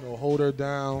 hold her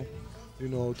down,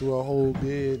 through her whole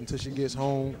bid until she gets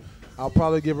home. I'll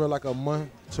probably give her like a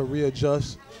month to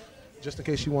readjust, just in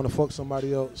case she want to fuck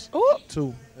somebody else Ooh.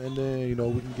 too, and then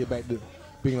we can get back to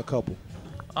being a couple.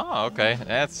 Oh, okay.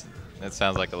 That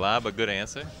sounds like a lie, but good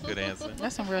answer. Good answer.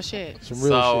 That's some real shit. Some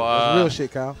real shit. That's real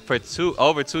shit, Kyle. For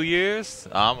over 2 years,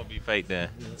 I'm gonna be fake then.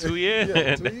 2 years.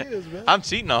 Yeah, 2 years, man. I'm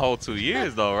cheating the whole 2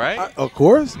 years though, right? Of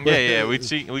course. Yeah. We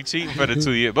cheating for the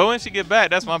 2 years. But when she get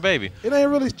back, that's my baby. It ain't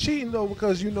really cheating though,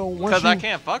 because once Because I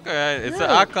can't fuck her. Yeah.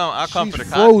 I'll come for the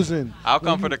She's frozen. I'll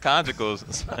come for the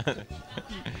conjugals.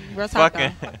 Real talk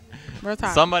Fucking though. Real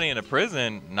talk. somebody in the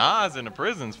prison. Nas in the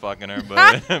prison's fucking her,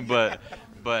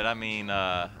 but I mean,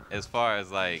 as far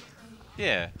as like,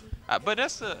 yeah. But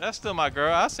that's still my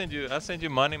girl. I'll send you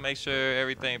money. Make sure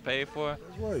everything paid for.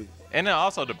 That's right. And it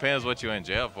also depends what you're in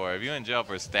jail for. If you're in jail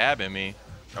for stabbing me,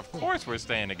 of course we're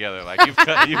staying together. Like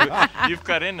you've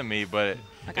cut into me. But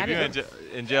Like if I you're did.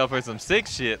 in jail for some sick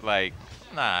shit, like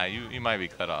nah, you might be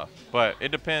cut off. But it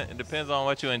depends on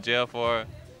what you're in jail for.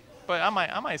 But I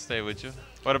might stay with you.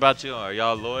 What about you? Are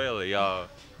y'all loyal or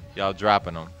y'all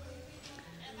dropping them?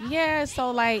 Yeah,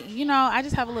 so like, I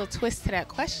just have a little twist to that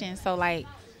question. So like,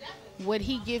 would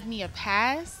he give me a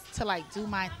pass to like do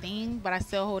my thing, but I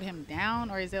still hold him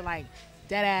down? Or is it like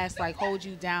dead ass, like hold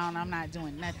you down, I'm not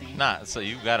doing nothing? Nah, so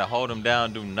you gotta hold him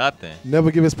down, do nothing.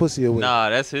 Never give his pussy away. Nah,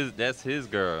 that's his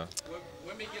girl.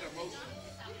 Women get emotional.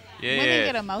 Yeah, Women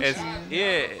get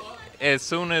emotional. As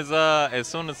soon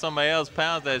as somebody else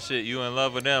pounds that shit, you in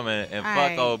love with them and fuck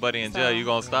Alright, old buddy in jail. so- You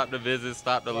gonna stop the visits,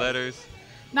 stop the letters.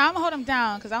 No, I'm gonna hold him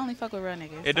down because I only fuck with real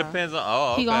niggas. It so depends on.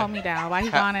 Oh, okay. He gonna hold me down while he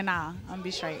Ha- gone and all. I'm gonna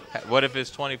be straight. What if it's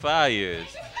 25 years?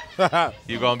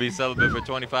 You gonna be celibate for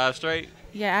 25 straight?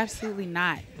 Yeah, absolutely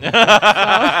not.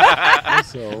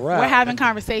 That's a wrap. We're having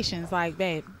conversations like,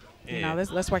 babe, Yeah.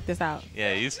 let's work this out.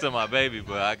 Yeah, you still my baby,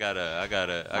 but I got I'm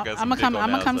some gonna dick on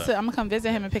I'm the gonna come outside. I'm gonna come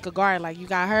visit him and pick a guard. Like, you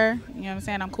got her. You know what I'm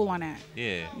saying? I'm cool on that.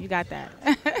 Yeah. You got that.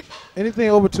 Anything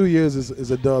over 2 years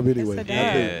is a dub anyway. a dub.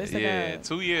 I think. It's a Yeah. dub.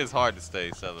 2 years hard to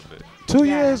stay celibate. 2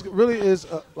 Yeah. years really is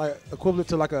like equivalent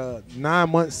to like a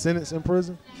 9-month sentence in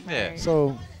prison. Yeah. Right.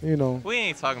 So We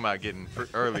ain't talking about getting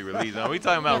early release. No, we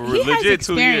talking about Look, he has legit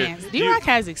 2 years. experience. D-Rock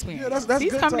has experience. Yeah, that's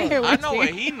He's good coming in talk. here with I know what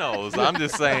experience. he knows. I'm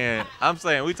just saying. I'm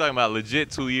saying we talking about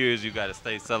legit 2 years. You got to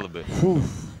stay celibate.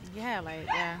 Yeah, like,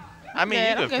 yeah. I mean, good. you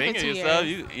I'm can good for finger 2 yourself.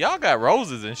 years. Y'all got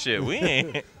roses and shit. We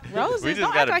ain't. Roses, we just don't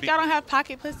act gotta like be- y'all don't have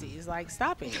pocket pussies. Like,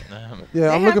 stop it. yeah, They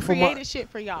I'm have looking for created my. shit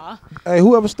for y'all. Hey,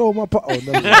 whoever stole my Oh,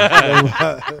 never mind. Never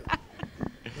mind.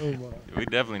 Never mind. We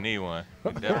definitely need one.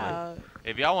 We definitely- Uh,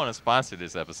 If y'all want to sponsor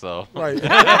this episode, Right.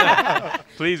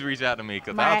 please reach out to me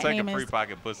because My I'll take a name free is-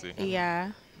 pocket pussy.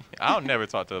 yeah. I'll never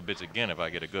talk to a bitch again if I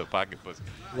get a good pocket pussy.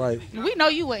 Right. We know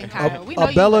you wouldn't, Kyle. We know A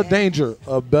you Bella wouldn't. Danger.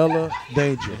 A Bella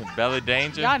Danger. Bella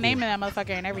Danger. Y'all naming that motherfucker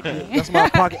and everything. That's my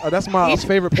pocket. That's my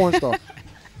favorite porn star.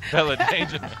 Bella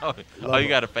Danger. Oh, you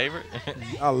got a favorite?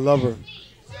 I love her.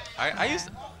 I used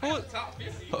to. God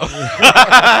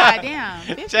damn.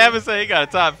 50. Travis said he got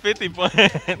a top 50 porn.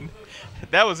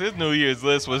 That was his New Year's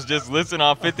list, was just listing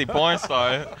off 50 porn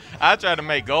stars. I try to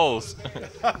make goals.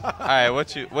 All right,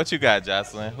 what you got,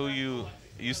 Josalyn? Who you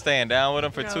staying down with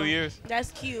him for 2 years? That's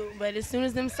cute, but as soon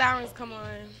as them sirens come on,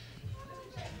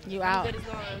 You I'm out. good as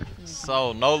gone.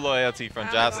 So no loyalty from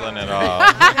Josalyn at all.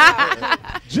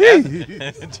 Gee.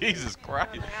 Jesus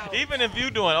Christ! Even if you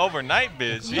doing overnight,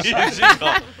 bitch, she gonna,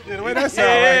 Yeah, the way that sound.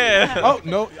 yeah. Right? Oh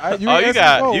no. You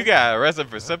got arrested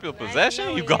for simple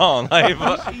possession. You gone like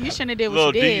You shouldn't have did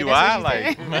what little you did. DUI,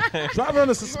 That's what you like Drop her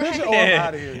under suspension or I'm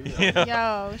out of here.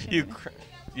 Yeah. said. Yo,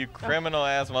 You criminal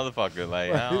ass motherfucker.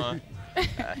 Like I don't,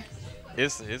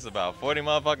 it's about 40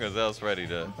 motherfuckers else ready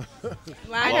to.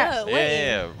 Line got- up, wait.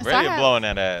 Yeah, So ready I to have- blowing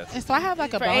that ass. And so I have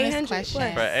like a For bonus 800 question.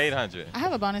 plus. For 800. I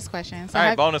have a bonus question. So All right,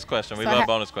 have, bonus question. We so love ha-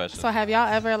 bonus questions. So have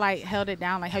y'all ever like held it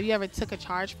down? Like have you ever took a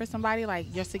charge for somebody, like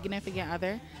your significant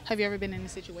other? Have you ever been in a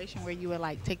situation where you would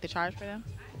like take the charge for them?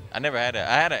 I never had that.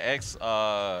 I had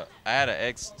an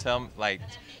ex tell me, like,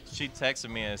 she texted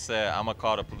me and said, I'm gonna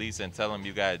call the police and tell them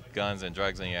you got guns and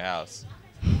drugs in your house.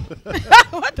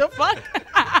 What the fuck?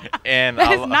 And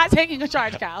That is not taking a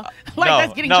charge, Kyle. Like no,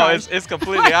 that's getting no, charged. it's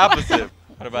completely opposite.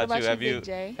 What about, about you? you, Have Big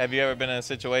J? have you ever been in a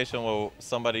situation where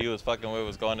somebody you was fucking with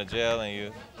was going to jail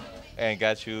and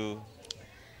got you?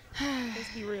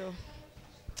 Let's be real.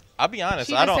 I'll be honest.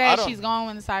 She I just don't. said she's going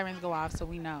when the sirens go off, so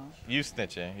we know. You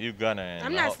snitching. You gunning.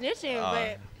 I'm not snitching,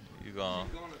 but You going?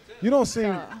 You don't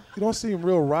seem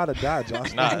real ride or die,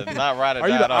 Josh. Not ride or Are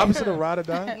you die the at all. opposite of ride or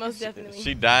die? most definitely.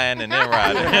 She dying and then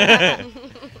riding.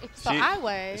 So I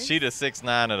was. She the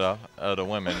 6'9" of the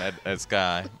women at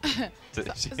Sky.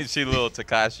 She little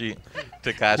Takashi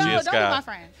no, at don't be Sky. my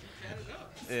friend.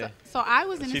 Yeah. So I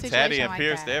was in a She situation tatted and like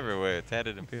pierced that. everywhere.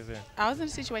 Tatted and pierced everywhere. I was in a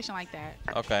situation like that,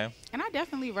 Okay. and I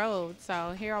definitely rode.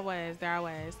 So here I was, there I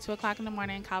was, 2:00 in the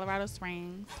morning, Colorado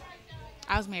Springs.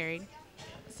 I was married,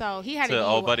 so he had To a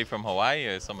old DUI. buddy from Hawaii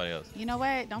or somebody else? You know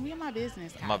what? Don't be in my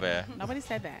business. Kyle. My bad. Nobody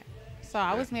said that. So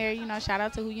I was married. You know, shout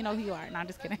out to who you know who you are. No, I'm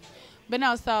just kidding. But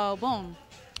no, so boom.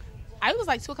 I was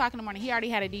like 2:00 in the morning. He already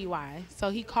had a DUI. So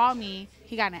he called me.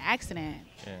 He got in an accident.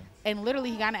 Yeah. And literally,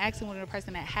 he got in an accident with a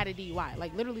person that had a DUI.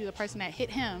 Like, literally, the person that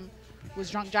hit him was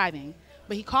drunk driving.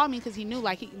 But he called me because he knew,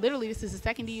 like, literally, this is his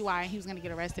second DUI, and he was going to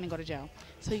get arrested and go to jail.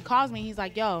 So he calls me. He's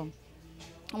like, yo,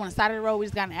 I'm on the side of the road. We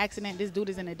just got in an accident. This dude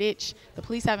is in a ditch. The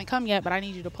police haven't come yet, but I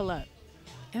need you to pull up.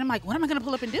 And I'm like, what am I going to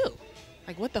pull up and do?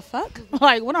 Like, what the fuck?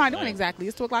 Like, what am I doing exactly?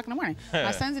 It's 2:00 in the morning.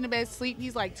 My son's in the bed asleep.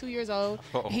 He's like 2 years old.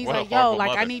 And he's What a like, yo, horrible like,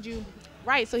 I mother. need you.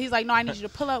 Right. So he's like, no, I need you to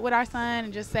pull up with our son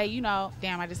and just say, you know,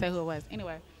 damn, I just said who it was.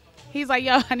 Anyway, he's like,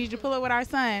 yo, I need you to pull up with our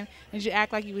son and you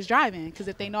act like you was driving. Because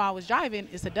if they know I was driving,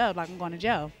 it's a dub. Like, I'm going to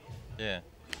jail. Yeah.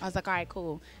 I was like, all right,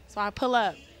 cool. So I pull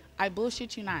up. I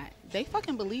bullshit you not. They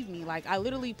fucking believe me. Like, I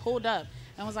literally pulled up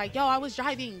and was like, yo, I was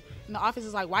driving. And the officer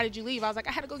is like, why did you leave? I was like,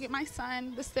 I had to go get my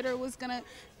son. The sitter was going to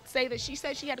say that she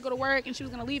said she had to go to work and she was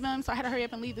going to leave him. So I had to hurry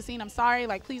up and leave the scene. I'm sorry.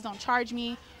 Like, please don't charge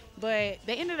me. But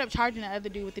they ended up charging the other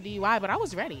dude with the DUI, but I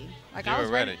was ready. Like, You I was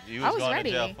were ready. You was going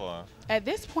ready. to jail for him. At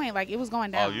this point, like, it was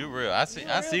going down. Oh, you real. I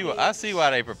see why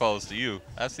they proposed to you.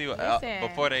 I see why Listen.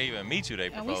 before they even meet you, they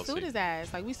And we proposed to sued you. his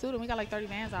ass. Like, we sued him. We got like 30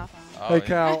 bands off him. Oh, Hey,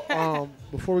 yeah. Cal,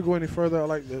 before we go any further, I'd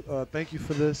like to thank you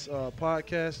for this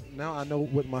podcast. Now I know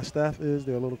what my staff is.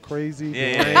 They're a little crazy.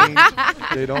 Yeah,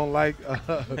 deranged. They don't like.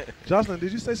 Jocelyn,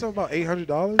 did you say something about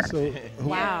 $800? So,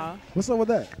 Wow. what's up with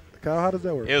that? Kyle, how does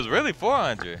that work? It was really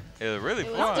 400. It was really It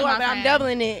was 400. four, but I'm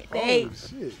doubling it. Oh, The 8.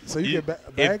 shit. So you You- get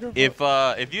a bagger?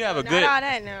 if you have a Not good all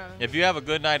that now. if you have a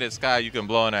good night at Sky, you can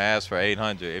blow in her ass for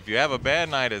 800. If you have a bad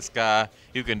night at Sky,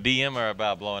 you can DM her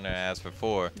about blowing her ass for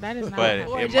 4. That is not But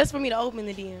what Or it just for me to open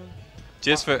the DM.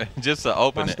 just to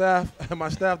open my it. my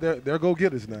staff, they're go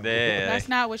getters now. Yeah, That's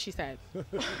not what she said.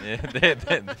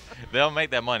 yeah, they'll make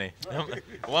that money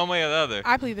one way or the other.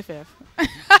 I plead the fifth.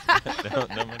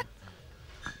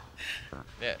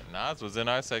 Yeah, Nas was in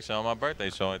our section on my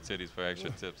birthday showing titties for extra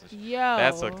tips. And shit. Yo.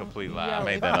 That's a complete lie. I Yo,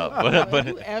 made if that up. if But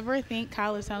you ever think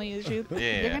Kyle is telling you the truth,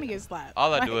 Yeah. you're going to get slapped.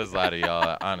 all I do is lie to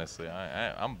y'all. Honestly,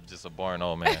 I'm just a boring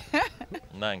old man.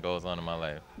 Nothing goes on in my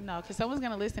life. No, because someone's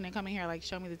going to listen and come in here like,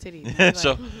 show me the titties. And I'll be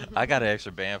So like, I got an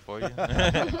extra band for you.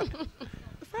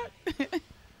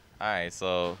 All right,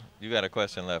 so you got a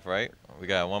question left, right? We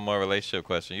got one more relationship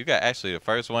question. You got actually the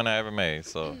first one I ever made.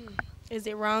 So Is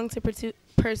it wrong to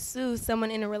pursue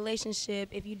someone in a relationship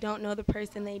if you don't know the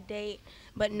person they date,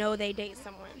 but know they date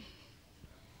someone?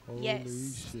 Holy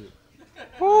Yes. shit.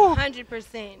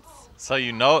 100%. So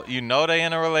you know they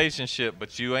in a relationship,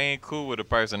 but you ain't cool with the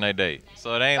person they date.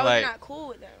 So it ain't Oh, like you're not cool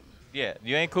with them. yeah,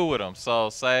 you ain't cool with them. So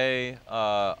say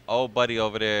old buddy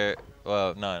over there.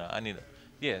 Well, no, I need.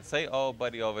 Yeah, say old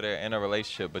buddy over there in a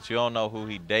relationship, but you don't know who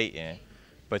he dating,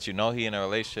 but you know he in a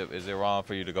relationship. Is it wrong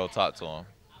for you to go talk to him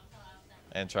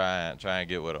and try and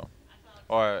get with him?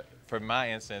 Or for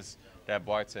my instance, that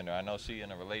bartender, I know she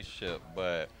in a relationship,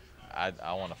 but I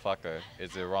want to fuck her.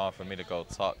 Is it wrong for me to go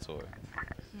talk to her?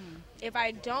 If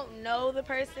I don't know the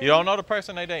person, You don't know the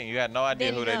person they dating. You got no idea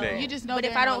then who they no. dating. You just know But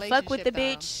they're if in I a don't fuck with the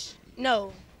relationship, bitch,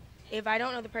 no. If I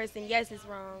don't know the person, yes, it's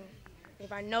wrong.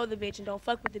 If I know the bitch and don't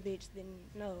fuck with the bitch, then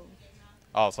no.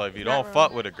 Oh, so if you It's not don't wrong.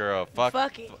 fuck with a girl,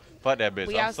 fuck it. fuck that bitch.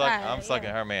 We I'm outside, sucking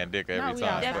yeah. her man dick every we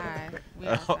time. outside. We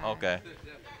outside. Okay.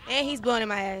 And he's blowing in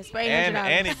my ass for $800.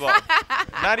 And he bought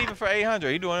not even for 800.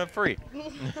 He doing it free.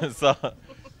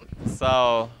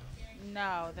 so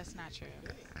No, that's not true.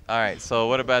 all right. So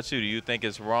what about you? Do you think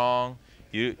it's wrong?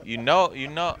 You know.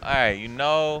 All right. You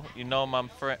know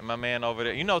my man over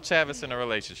there. You know Chavis in a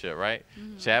relationship, right?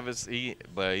 Mm-hmm. Chavis.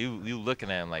 But you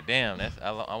looking at him like, damn.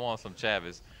 I want some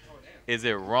Chavis. Is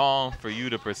it wrong for you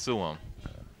to pursue him?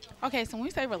 Okay, so when we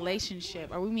say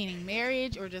relationship, are we meaning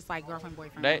marriage or just like girlfriend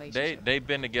boyfriend They relationship? they've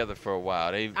been together for a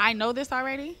while. I know this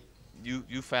already. You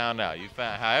found out.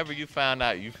 However you found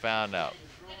out. You found out.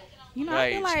 You know,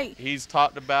 I feel like he's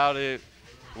talked about it.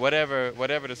 Whatever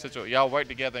the situation. Y'all work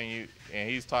together and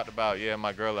he's talked about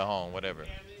my girl at home. Whatever.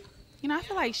 I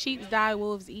feel like sheep die,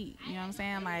 wolves eat. You know what I'm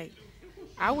saying? Like,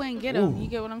 I wouldn't get them. Ooh. You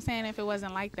get what I'm saying? If it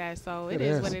wasn't like that, so it It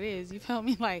is is. what it is. You feel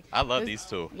me? Like, I love let's- these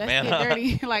two. Let's Man. get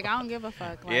dirty. Like, I don't give a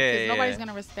fuck. Like, Yeah, 'cause nobody's yeah.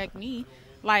 gonna respect me.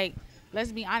 Like,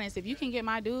 let's be honest. If you can get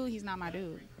my dude, he's not my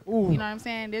dude. Ooh. You know what I'm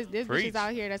saying? There's Preach. bitches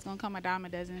out here that's gonna come a dime a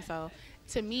dozen. So,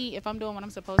 to me, if I'm doing what I'm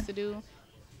supposed to do,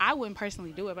 I wouldn't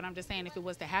personally do it. But I'm just saying, if it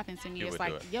was to happen to me, You it's would like,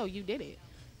 do it. yo, you did it.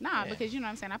 Nah, Yeah. because you know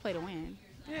what I'm saying. I play to win.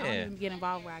 I don't Yeah. even get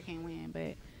involved where I can't win.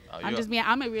 But Oh,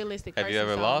 I'm a realistic Have person. you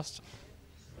ever so lost?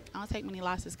 I don't take many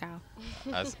losses, Kyle.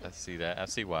 I see that. I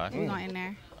see why. We're going in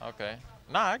there. Okay.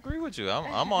 Nah, I agree with you.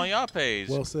 I'm on y'all page.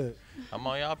 Well said. I'm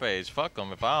on y'all page. Fuck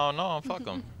them. If I don't know them, fuck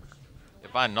them.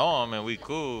 If I know them and we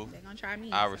cool, They're gonna try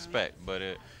me. I so. respect. But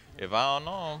if I don't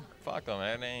know him, fuck him.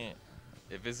 That ain't.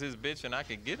 If it's his bitch and I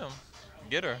can get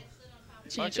her.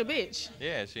 She ain't your bitch.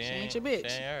 Yeah, she ain't. ain't your bitch.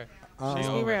 She ain't her. Let's She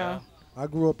be over real. now. I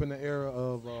grew up in the era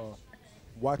of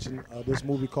watching this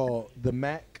movie called The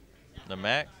Mac, The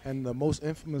Mac. and the most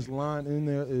infamous line in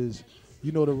there is,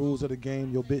 "You know the rules of the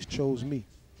game. Your bitch chose me."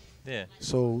 Yeah.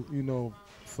 So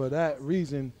for that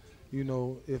reason,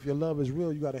 if your love is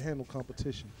real, you got to handle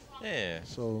competition. Yeah.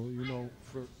 So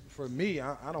for me,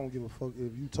 I don't give a fuck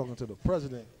if you talking to the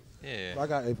president. Yeah.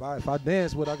 If I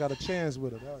dance with her, I got a chance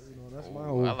with her. That's my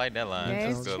whole. I like that line. Yeah,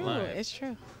 That's it's a good true. line. It's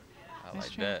true. I it's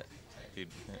like true.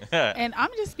 that. And I'm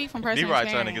just speak from personal D-Rod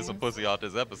experience. trying to get some pussy off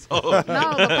this episode.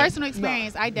 No, but personal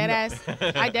experience. I dead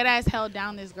ass held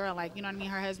down this girl. Like, you know what I mean?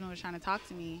 Her husband was trying to talk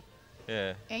to me.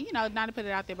 Yeah. And, not to put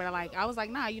it out there, but I was like,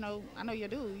 nah, I know your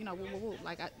dude, woo, woo, woo.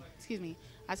 Like, excuse me.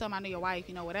 I told him I know your wife,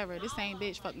 whatever. This same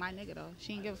bitch fucked my nigga, though.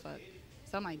 She ain't give a fuck.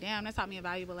 So I'm like, damn, that taught me a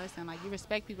valuable lesson. Like, you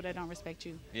respect people that don't respect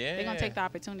you. Yeah. They're going to take the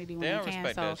opportunity when They you don't can.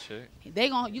 respect So that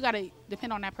shit. you got to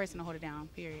depend on that person to hold it down,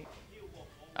 period.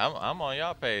 I'm on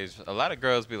y'all page. A lot of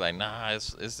girls be like, nah,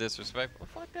 it's disrespectful.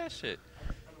 Fuck that shit.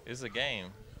 It's a game.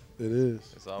 It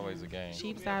is. It's always a game.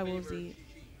 Sheep's eye, wolves eat.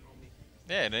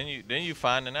 Yeah, then you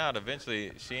finding out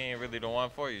eventually she ain't really the one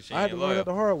for you. She I had ain't to learn loyal. it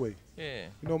the hard way.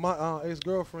 Yeah. My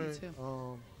ex-girlfriend, Me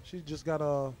too. she just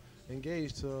got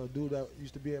engaged to a dude that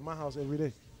used to be at my house every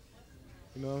day.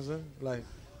 You know what I'm saying? Like,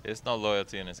 It's no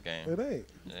loyalty in this game. it ain't.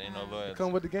 There ain't no It loyalty.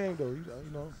 come with the game,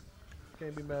 though.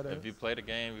 Can't be mad at If it. you play the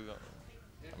game,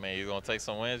 you're gonna take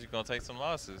some wins, you're gonna take some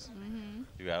losses. Mm-hmm.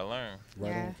 You gotta learn. Right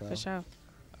Yeah, on, Kyle. for sure.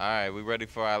 All right, we ready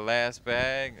for our last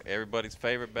bag? Everybody's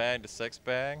favorite bag, the sex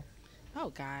bag. Oh,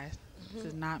 God. This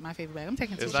is not my favorite bag. I'm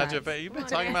taking 2 It's shots. not your favorite. You've been Come on,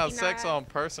 talking about Nancy, sex not. on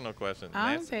personal questions.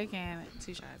 I'm Nancy, taking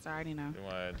 2 shots. I already know. you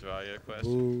want to draw your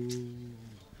question?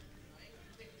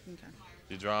 Ooh. Okay.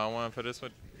 You drawing one for this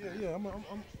one? Yeah. I'm gonna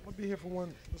be here for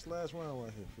this last round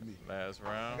right here for me. Last I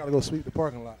round. gotta go sweep the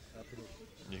parking lot after this.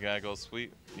 You gotta go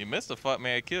sweep. You missed a fuck,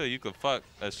 marry, kill. You could fuck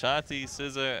Ashanti,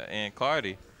 SZA, and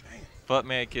Cardi. Fuck,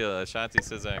 marry, kill. Ashanti,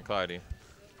 SZA, and Cardi.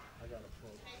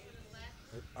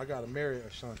 I gotta marry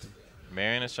Ashanti.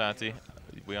 Marrying Ashanti.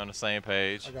 We on the same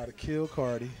page. I gotta kill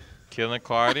Cardi. Killing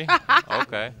Cardi.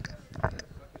 Okay.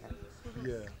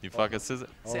 Yeah. You fucking scissor?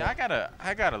 See, I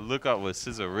gotta look up what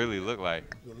scissor really look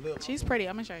like. The lips. She's pretty.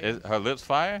 I'm gonna show you. Is her lips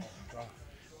fire?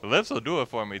 The lips will do it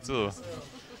for me too.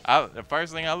 The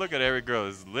first thing I look at every girl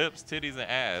is lips, titties, and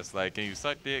ass. Like, can you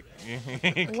suck dick?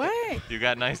 What? You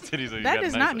got nice titties or you That got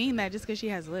does nice not mean that just because she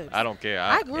has lips. I don't care.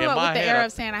 I grew in up my with the head, era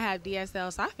of saying I have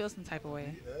DSL, so I feel some type of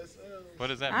way. what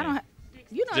does that I mean? don't.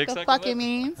 You know Dick what the sucking fuck it lips?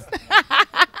 means.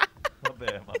 My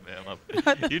bad.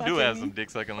 What the You fuck do it have means? some dick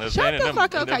sucking lips. Shut ain't it? the Them-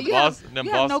 fuck up, them Kyle. You boss- have, them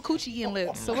you boss- have no coochie eating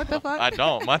lips. So what the fuck? I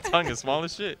don't. My tongue is small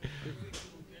as shit.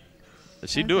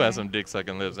 She do have Okay. some dick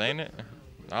sucking lips, ain't it?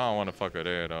 I don't want to fuck her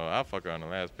there though. I'll fuck her on the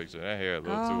last picture. That hair a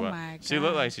little Oh too my She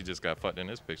look God. like she just got fucked in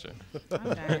this picture. I'm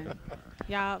done.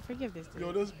 Y'all, forgive this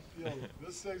dude.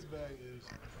 This sex bag is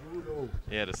brutal.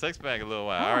 Yeah, the sex bag a little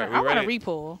wild. I All right, want- I we want a ready?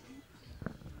 repull.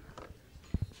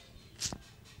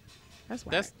 That's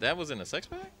why. That was in the sex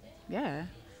bag? Yeah.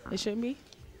 It shouldn't be.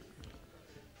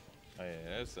 Oh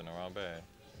yeah, that's in the wrong bag.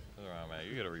 That's the wrong bag.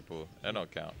 You get a repull. That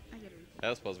don't count. I get a repull.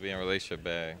 That's supposed to be in relationship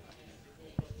bag.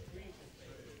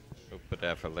 We'll put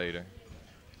that for later.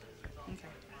 Okay.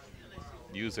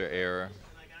 User error.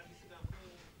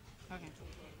 Okay.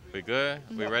 We good?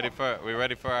 We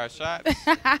ready for our shots?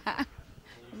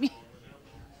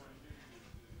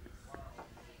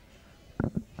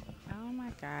 Oh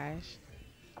my gosh.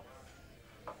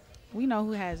 We know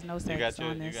who has no You sex got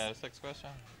on you this, got a sex question?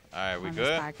 All right, we on good?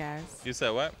 this podcast. You said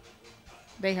what?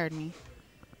 They heard me.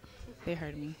 They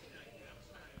heard me.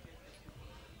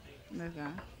 Let's go.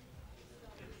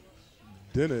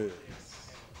 Dennis.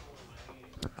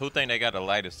 Who think they got the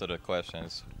lightest of the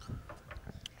questions?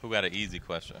 Who got an easy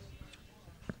question?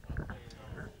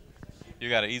 You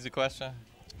got an easy question?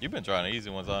 You've been trying the easy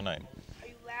ones all night. Are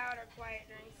you loud or quiet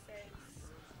during sex?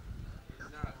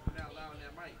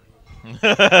 this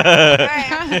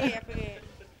Alright, I forget.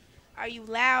 Are you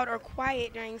loud or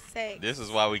quiet during sex?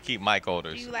 is why we keep mic Do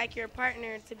holders. you like your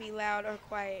partner to be loud or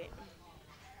quiet?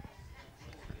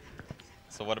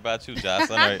 So what about you,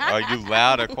 Jocelyn? Are you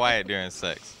loud or quiet during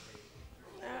sex?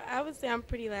 I would say I'm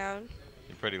pretty loud.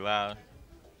 You pretty loud?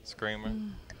 Screamer?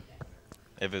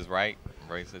 If it's right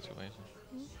situation.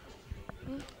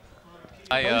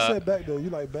 I You said back though. You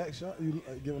like back shot? You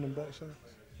like giving them back shots?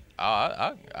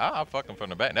 I'll fuck them from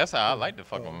the back. That's how I like to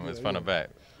fuck them. yeah, It's from the yeah. back.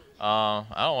 I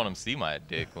don't want them to see my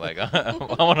dick. Like I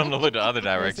want them to look the other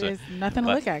direction. There's nothing to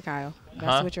But- look at, Kyle. That's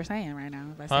Huh? what you're saying right now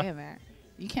by Huh? saying that.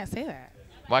 You can't say that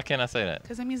Why can't I say that?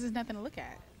 because it means there's nothing to look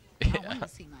at. I want you to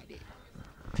see my dick.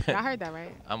 Y'all heard that,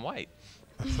 right? I'm white.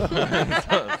 so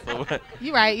what?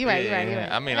 You right. You right. You right. You Yeah,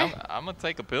 right. I mean, I'm gonna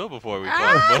take a pill before we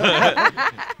fuck.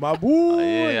 But My boy.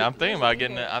 yeah, I'm thinking about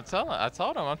getting that. I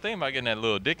told him I'm thinking about getting that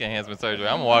little dick enhancement surgery.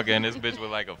 I'm walking in this bitch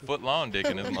with like a foot long dick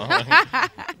in this mom.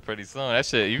 Pretty soon, that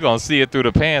shit you gonna see it through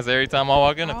the pants every time I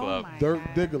walk in the Oh club. my Dirt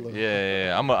God. Diggler.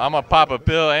 Yeah. I'm a pop a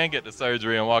pill and get the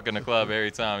surgery and walk in the club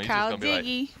every time. You just Kyle gonna be like,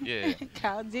 Diggy. yeah.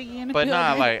 Kyle Diggy in the But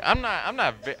nah, building. like I'm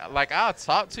not like I'll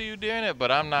talk to you during it,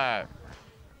 but I'm not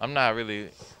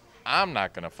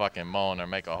gonna fucking moan or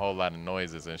make a whole lot of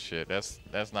noises and shit. That's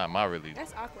not my really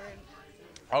That's awkward.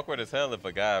 awkward as hell if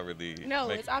a guy really. No,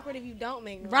 make, it's awkward if you don't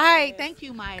make noise. Right. Thank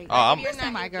you, Mike. Oh, I'm- If you're Listen,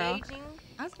 not my girl. engaging.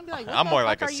 I was gonna be like, what I'm the more fuck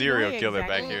like a are you serial doing killer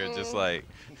exactly? back here, just like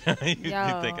you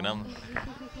Yo. thinking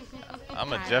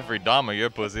I'm a Jeffrey Dahmer, your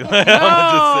pussy. I'm No, just sit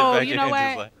back you here know and what?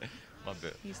 just like, my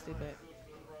bad. You stupid.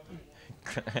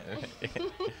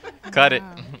 Cut it.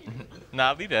 Wow.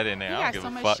 Nah, leave that in there. You I got don't give so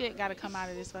a much fuck. shit got to come out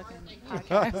of this fucking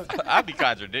podcast. I'd be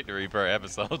contradictory per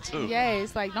episode too.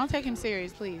 Yes, like don't take him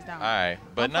serious, please. Don't. All right,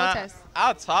 but Don't nah, protest.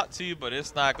 I'll talk to you, but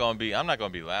it's not gonna be. I'm not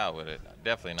gonna be loud with it.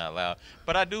 Definitely not loud.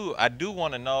 But I do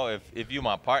want to know if you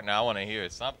my partner. I want to hear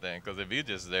something, because if you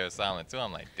just there silent too,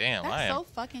 I'm like, damn, I That's am. so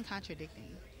fucking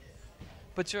contradicting.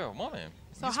 But you're a woman.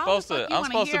 So You're how supposed the fuck to. you I'm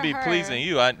wanna supposed to hear be her? pleasing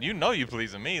you. You know you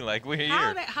pleasing me. Like we're here.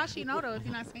 How she know though if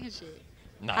you're not saying shit?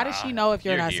 Nah, How does she know if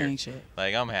you're not here. saying shit?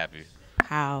 Like I'm happy,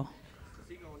 How?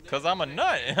 cause I'm a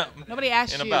nut. Nobody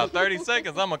asked In you. about 30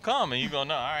 seconds, I'ma come and you gonna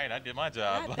know. All right, I did my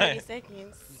job. Not Like, 30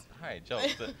 seconds. all right, Joe,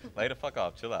 lay the fuck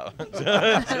off. Chill out.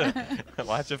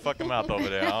 Watch your fucking mouth over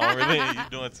there. I don't really. You're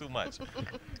doing too much.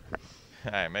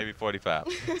 All right, maybe 45.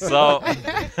 So,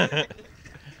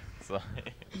 so,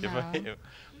 No.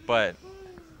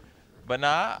 but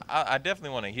nah, I definitely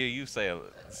want to hear you say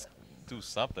do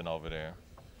something over there.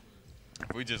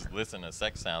 If we just listen to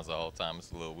sex sounds the whole time,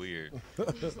 it's a little weird.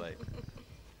 It's like,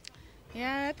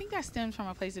 Yeah, I think that stems from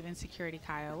a place of insecurity,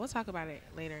 Kyle. We'll talk about it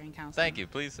later in counseling. thank you.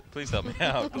 Please help me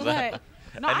out. 'Cause But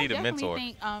no, I I need a definitely mentor.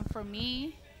 think for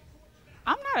me,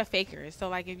 I'm not a faker. So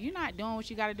like, if you're not doing what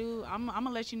you got to do, I'm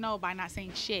gonna let you know by not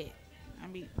saying shit. I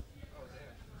mean,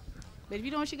 But if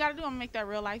you do what you gotta do, I'm gonna make that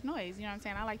real life noise. You know what I'm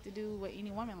saying? I like to do what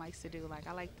any woman likes to do. Like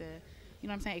I like to, you know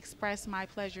what I'm saying, express my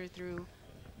pleasure through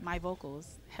my vocals.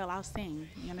 Hell, I'll sing.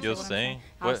 You understand You'll what I'm sing? saying?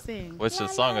 I'll sing. What's your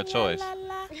La, song la, of la, choice? la,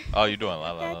 la. Oh, you're doing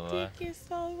la la la That la. dick is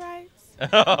so right.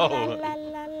 La, Oh. la,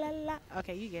 la, la, la.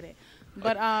 Okay, you get it.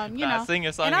 But you Nah, know, sing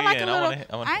your song and I like again. a little.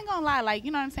 I wanna... I ain't gonna lie, like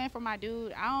you know what I'm saying. For my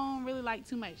dude, I don't really like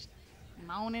too much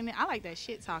moaning. I like that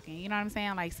shit talking. You know what I'm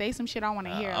saying? Like say some shit I want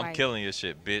to hear. I'm like, killing your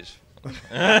shit, bitch.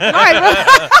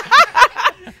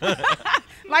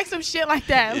 like some shit like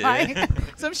that. Yeah. Like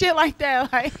some shit like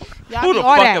that. Like y'all Who be the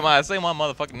all fuck that. am I? Say my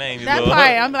motherfucking name. You That little... part,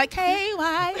 I'm like KY.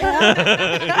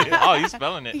 Oh, you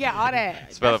spelling it? Yeah, all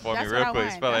that. Spell it That's- for me that's real what I quick.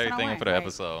 want. Spell That's what I everything want. for the Like,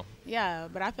 episode. Yeah,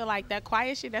 but I feel like that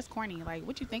quiet shit, that's corny. Like,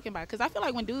 what you thinking about? Because I feel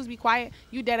like when dudes be quiet,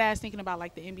 you dead ass thinking about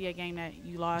like the NBA game that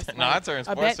you lost. No, like, I turn a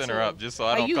Sports bet Center to. up just so I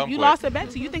Like, don't you, come you quick. lost a bet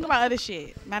to. You think about other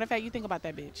shit. Matter of fact, you think about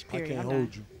that bitch. I Period. can't I'm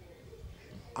hold done. you.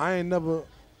 I ain't never.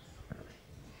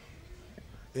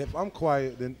 If I'm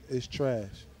quiet, then it's trash.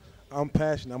 I'm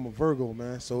passionate. I'm a Virgo,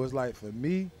 man. So it's like for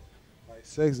me, like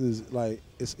sex is like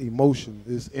it's emotion,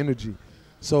 it's energy.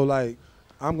 So like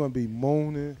I'm gonna be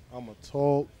moaning. I'm gonna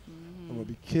talk. I'm gonna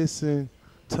be kissing,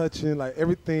 touching, like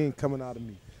everything coming out of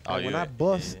me. Oh, And when yeah, I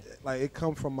bust, yeah. like it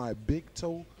come from my big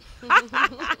toe up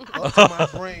to my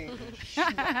brain.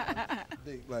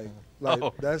 Big, like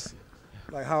Oh. that's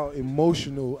like how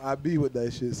emotional I be with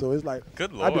that shit. So it's like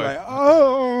Good I be Lord. like,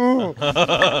 oh,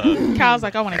 Kyle's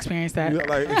like, I want to experience that. yeah,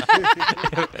 like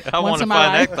I want Once to in find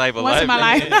my that life. type of Once life. in my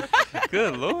life.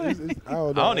 Good Lord. I don't I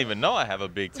know. don't even know I have a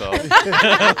big toe.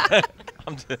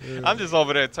 I'm just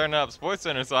over there turning up Sports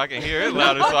Center so I can hear it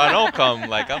louder so I don't come.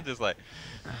 Like I'm just like,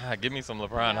 give me some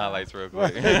LeBron highlights real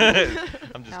quick.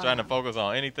 I'm just trying to focus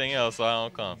on anything else so I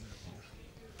don't come.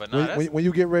 But no, When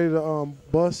you get ready to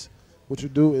bust, what you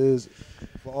do is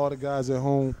for all the guys at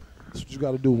home, that's what you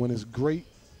got to do. When it's great,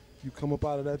 you come up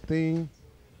out of that thing,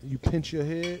 you pinch your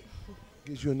head,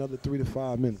 gives you another 3 to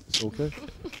 5 minutes. Okay,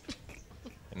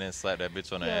 and then slap that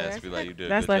bitch on the Yeah, ass. that's- Be like, you did a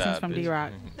that's good lessons job, from bitch.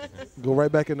 D-Rock. go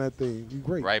right back in that thing. You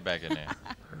great. Right back in there.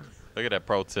 Look at that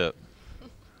pro tip.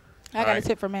 I got Alright. a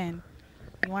tip for men.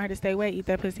 You want her to stay wet, eat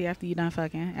that pussy after you done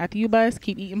fucking. After you bust,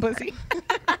 keep eating pussy.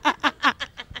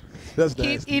 That's Keep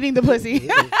nasty. eating the pussy.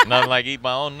 Nothing like eat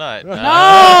my own nut.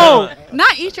 No,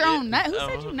 not eat your own nut. Who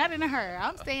said you nutted in her?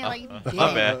 I'm saying like if you did.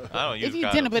 My bad. I don't use If you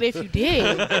condoms. didn't, but if you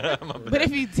did, My bad. but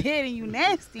if you did and you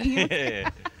nasty, Yeah.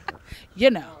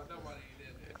 you know,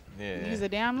 Yeah. use a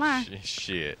damn lie.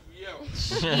 Shit.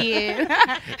 Yeah.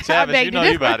 I Travis, beg you to know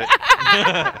you differ. about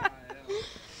it.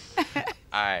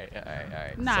 all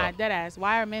right. Nah, So, dead ass.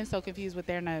 Why are men so confused with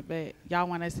their nut, but y'all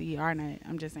want us to eat our nut?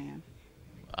 I'm just saying.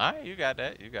 all right, you got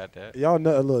that. Y'all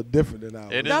nut a little different than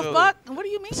ours. It The is a- fuck? What do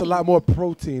you mean? It's a lot more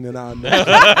protein than our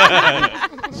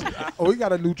nut. Oh, we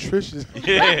got a nutritious.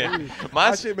 Yeah. My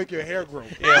My shit make your hair grow.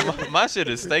 Yeah, my shit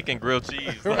is steak and grilled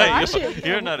cheese. My Like, shit-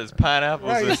 your nut is pineapples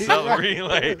Right. and celery.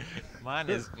 Like mine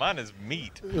is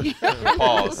meat.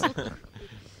 Pause.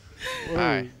 All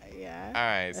right. Yeah. All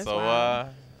right. That's So wild.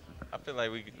 I feel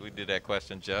like we did that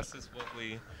question justice.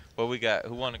 What we got?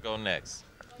 Who want to go next?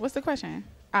 What's the question?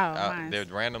 Oh, mine. They're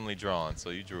randomly drawn, so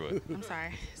you drew it. I'm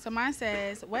sorry. So mine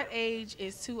says, what age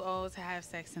is too old to have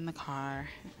sex in the car?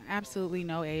 Absolutely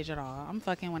no age at all. I'm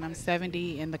fucking when I'm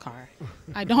 70 in the car.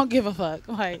 I don't give a fuck.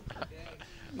 Like,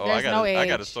 Oh, there's no age. I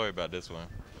got a story about this one.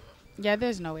 Yeah,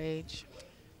 there's no age.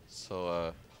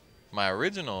 So my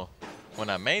original, when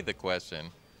I made the question,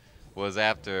 was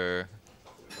after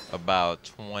about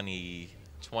 20,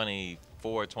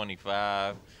 24,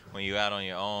 25, when you out on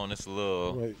your own. It's a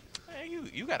little, Right. hey,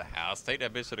 you got a house, take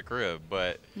that bitch to the crib.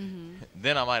 But Mm-hmm.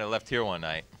 then I might have left here one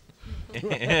night.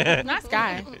 Not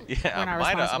Sky. Yeah, We're not I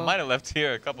responsible. might have left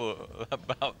here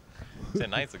about 10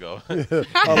 nights ago.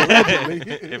 Allegedly.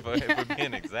 if we're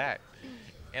being exact.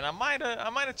 And I might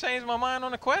have changed my mind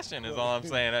on the question. Is all I'm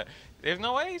saying. There's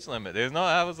no age limit.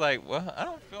 I was like, well, I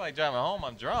don't feel like driving home.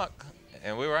 I'm drunk,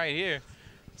 and we're right here.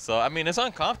 So I mean, it's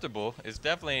uncomfortable. It's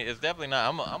definitely not.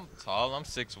 I'm tall. I'm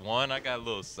 6'1". I got a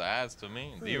little size to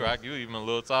me. D-Rock, you even a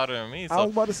little taller than me. So I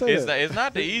was about to say that. it's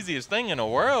not the easiest thing in the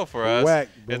world for us. Whack,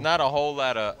 bro. It's not a whole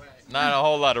lot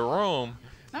of room.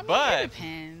 I mean, But- it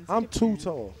depends. I'm It too depends.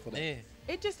 tall for that. Yeah.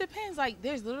 It just depends. Like,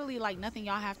 there's literally like nothing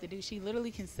y'all have to do. She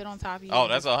literally can sit on top of you. Oh,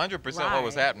 and that's just 100% what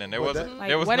was ride. happening. There But was that-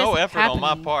 there was Like, no what is effort on my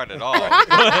happening? part at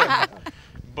all.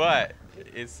 But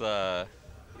it's yeah,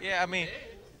 I mean,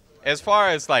 as far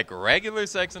as like regular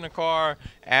sex in the car,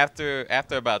 after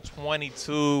about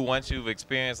 22, once you've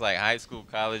experienced like high school,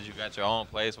 college, you got your own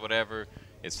place, whatever,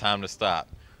 it's time to stop.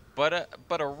 But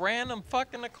a random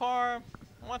fuck in the car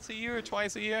once a year,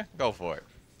 twice a year, go for it.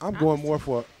 I'm going more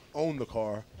for own the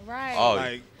car. Right. Oh,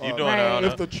 Like, you doing Right. it on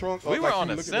if a, the trunk. we like were you on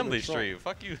looking at the Assembly trunk. Street.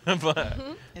 Fuck you. But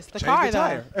It's the Change car the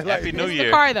though. tire. Happy New It's Year.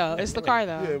 the car though. It's the car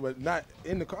though. Yeah, but not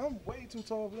in the car. I'm way too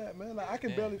tall for that, man. Like I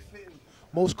can barely fit in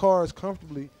most cars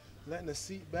comfortably, letting the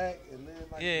seat back and then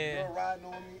like Yeah. the girl riding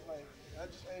on me. Like I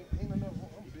just ain't enough room.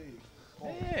 I'm big.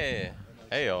 Oh. Yeah.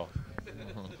 Hey yo.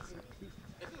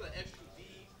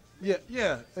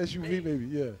 Yeah, SUV maybe.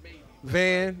 Yeah,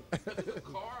 van.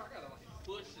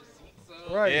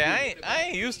 Right. Yeah, I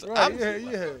ain't used to. Right. I'm, Yeah.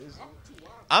 It's-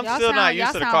 I'm Y'all still sound, not used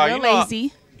y'all to the sound car. real You know,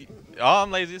 lazy.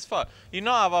 I'm lazy as fuck. You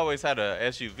know, I've always had a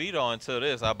SUV though until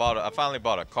this. I finally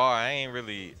bought a car. I ain't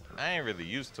really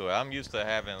used to it. I'm used to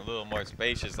having a little more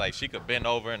spacious. Like she could bend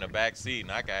over in the back seat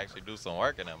and I could actually do some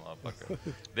work in that motherfucker.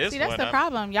 This See, that's one, the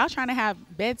problem. Y'all trying to have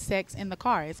bed sex in the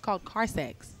car. It's called car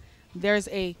sex. There's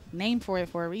a name for it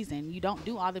for a reason. You don't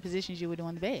do all the positions you would do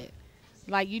in the bed.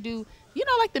 Like you do,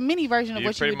 like the mini version of you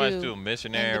what pretty you much would do in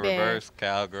missionary, the bed. reverse,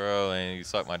 cowgirl, and you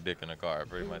suck my dick in the car.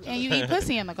 Pretty much. And you eat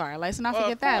pussy in the car. Let's not Well,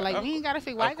 forget of that. course, Like we ain't gotta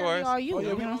figure why of it gotta be course. all you. Oh, yeah,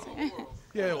 you we- know what I'm saying?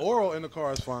 Yeah, oral in the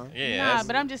car is fine. Yeah. Nah, that's-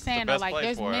 but I'm just it's the saying though, best like place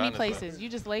there's for it, many honestly. places. You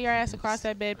just lay your ass across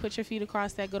that bed, put your feet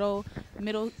across that good old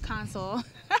middle console,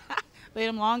 lay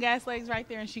them long ass legs right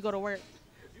there, and she go to work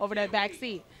over that back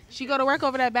seat. She go to work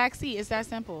over that back seat. It's that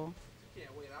simple.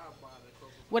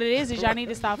 What it is y'all need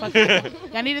to stop fucking.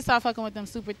 Y'all need to stop fucking with them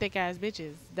super thick ass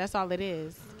bitches. That's all it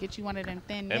is. Get you one of them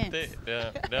thin Them, mints.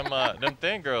 them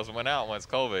thin girls went out once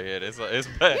COVID hit. It's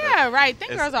bad. Yeah, right. Thin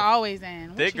It's- girls are always in.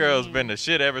 What Thick you girls mean? been the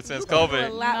shit ever since You can do a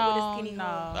COVID. lot with a No, skinny no.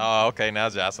 hoe. Oh, okay. Now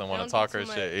Jocelyn want Don't to talk do her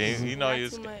too shit. much. You know Not you.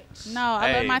 too much. No,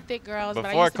 I Hey, love my thick girls, but I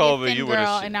before used to be COVID, a thin you would've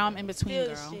girl, shit. and now I'm in between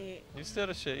Still girl. shit. You still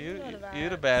the shit. You know the you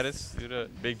the vibes. baddest. You the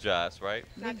big Joss, right?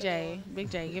 Big J,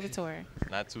 give it to her.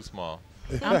 Not too small.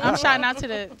 I'm shouting out to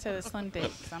the slim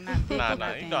thicks. I'm not thick. Nah, I'm nah.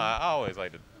 not You thin. know I always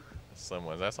like the slim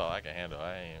ones. That's all I can handle.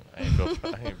 I ain't go.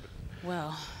 I ain't,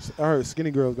 Well, I heard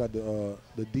skinny girls got the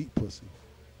deep pussy.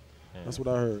 yeah. That's what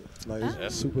I heard. Like it's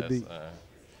That's- super that's, deep.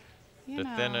 you the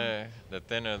know.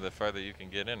 thinner, the further you can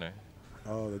get in her.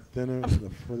 Oh, the thinner, the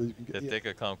further you can The get. Yeah.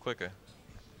 thicker come quicker.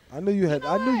 I knew you had.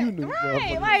 I knew you knew.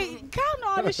 Right, motherfucker. like counting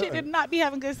all this shit and not be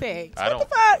having good sex. I What the don't.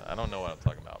 fuck? I don't know what I'm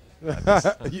talking about.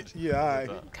 Yeah, all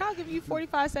right. Kyle give you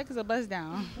 45 seconds of buzz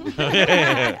down.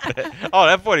 Oh,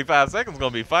 that 45 seconds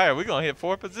gonna be fire. We're gonna hit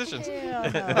 4 positions. Hell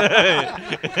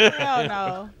no. Hell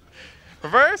no.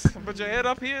 Reverse. Put your head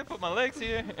up here. Put my legs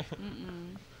here.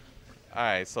 All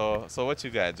right. So what you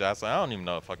got, Jocelyn? I don't even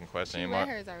know the fucking question She anymore. read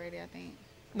hers already, I think.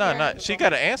 No, Yeah. no. She got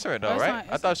to answer it Oh, though, it's right?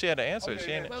 not- I thought she had to answer it.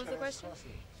 She ain't. What was the question?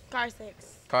 Car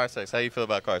sex. Car sex. How you feel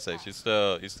about car sex? You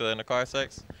still in the car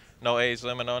sex? No age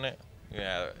limit on it?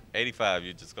 Yeah, 85.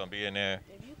 You just gonna be in there.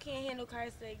 If you can't handle car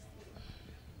sex,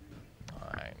 All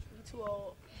right. you too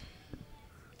old.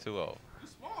 Too old. You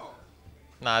small.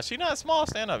 Nah, she not small.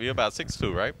 Stand up. You're about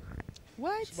 6'2", right?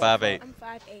 What? 5'8". I'm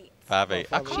 5'8". 5'8".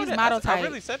 I She's called it. model I type.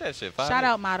 really said that shit. 5'8". Shout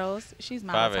out models. She's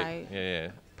model 5'8". type.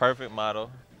 Yeah. Perfect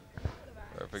model.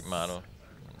 Perfect model.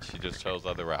 She just chose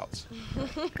other routes.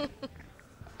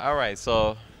 All right,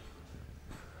 so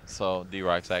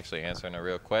D-Rock's actually answering a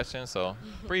real question. So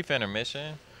brief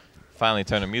intermission. Finally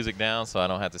turn the music down so I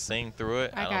don't have to sing through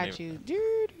it. I don't got even-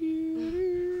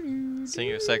 you. Sing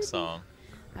your sex song.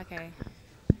 Okay.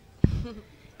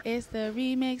 It's the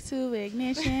remix to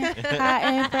Ignition, hot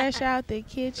and fresh out the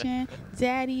kitchen.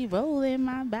 Daddy rolling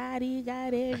my body,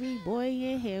 got every boy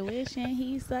in here wishing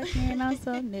he's sucking on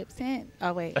some nips and.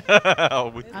 Oh wait, Oh,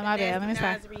 This is Oh, my bad. Let me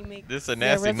stop. Nas remix. this is a Yeah,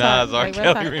 nasty real talk. Nas R. Like,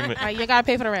 real Kelly talk. remix. Like, you gotta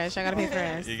pay for the rest. I gotta pay for the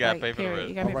rest. You gotta Like, pay for the period. rest.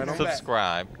 You gotta pay All for right, the I'm rest.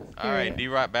 Subscribe. All right, Period.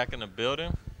 D-Rock back in the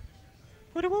building.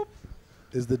 Whoop whoop.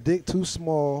 Is the dick too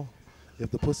small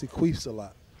if the pussy queefs a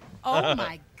lot? Oh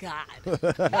my god.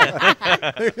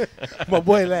 My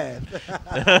boy laughed.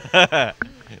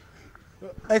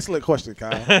 Excellent question,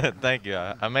 Kyle. Thank you.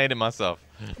 I made it myself.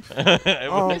 Um,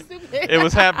 It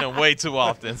was happening way too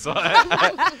often, so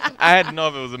I had to know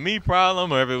if it was a me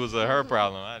problem or if it was a her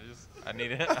problem. I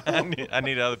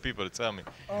needed other people to tell me.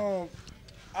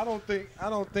 I don't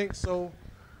think so.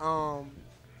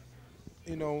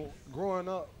 You know, growing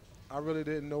up, I really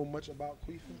didn't know much about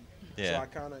queefing, so Yeah. I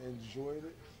kind of enjoyed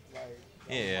it. Like,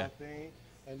 that Yeah. was my thing.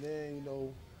 And then, you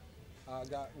know, I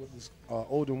got with this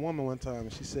older woman one time,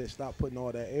 and she said, "Stop putting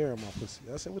all that air in my pussy."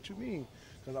 I said, "What you mean?"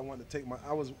 Because I wanted to take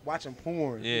I was watching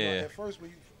porn. You know, Yeah. at first,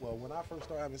 when I first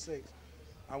started having sex,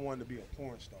 I wanted to be a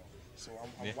porn star. So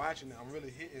I'm Yeah. watching it. I'm really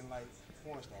hitting like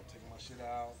porn star. I'm taking my shit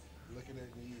out, looking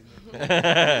at me, and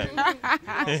then, you know what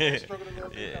I'm saying? Struggling a little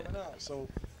bit Yeah. coming out. So,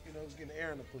 you know, it was getting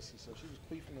air in the pussy. So she was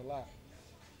queefing a lot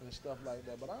and stuff like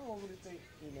that. But I don't really think,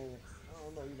 you know, I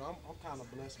don't know. You know, I'm kind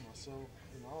of blessed myself.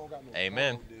 You know, I don't got no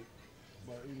Amen. problem with it.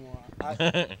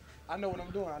 But I know what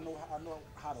I'm doing. I know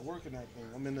how to work in that thing.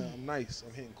 I'm nice.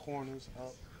 I'm hitting corners,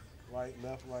 up, right,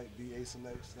 left, right, BA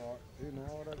select, start.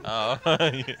 All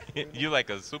that. Oh, you like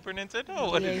a Super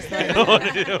Nintendo? What Yeah, is he's that? like- What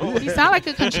is it? He sound like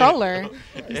a controller.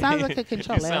 He sounds like a You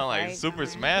controller. sound like right? Super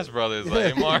Smash Brothers,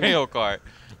 like Mario Kart.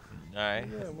 All right.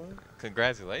 Yeah, man.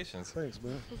 Congratulations. Thanks,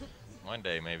 man. One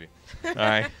day, maybe. All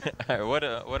right. All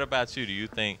right. What about you? Do you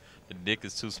think the dick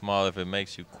is too small if it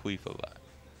makes you queef a lot?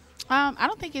 I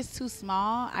don't think it's too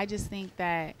small. I just think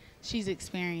that she's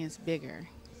experienced bigger.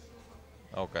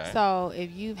 Okay. So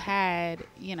if you've had,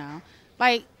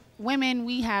 like women,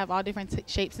 we have all different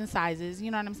shapes and sizes.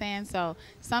 You know what I'm saying? So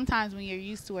sometimes when you're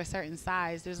used to a certain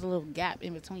size, there's a little gap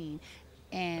in between.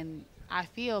 And I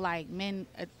feel like men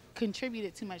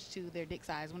contributed too much to their dick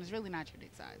size when it's really not your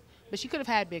dick size. But she could have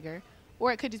had bigger.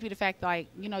 Or it could just be the fact that,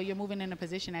 you're moving in a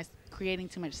position that's creating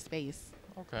too much space.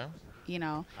 Okay. I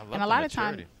love the a lot of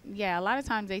times, maturity. a lot of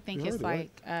times they think You it's heard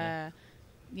it,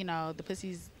 like, the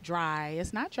pussy's dry.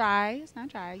 It's not dry. It's not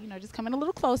dry. Just come in a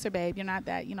little closer, babe. You're not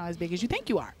that, as big as you think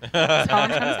you are. That's all I'm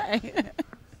trying to say.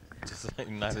 Just like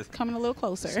not as. Come in a little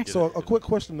closer. Get So it. a quick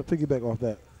question to piggyback off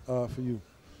that for you.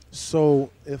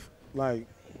 So if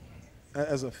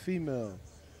as a female,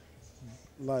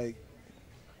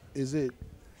 is it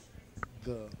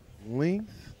the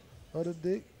length of the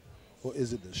dick, or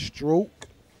is it the stroke,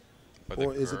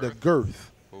 or is it the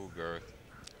girth? Ooh, girth.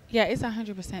 Yeah, it's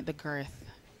 100% the girth.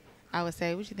 I would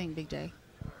say. What you think, Big J?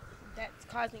 That's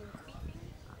causing queefing.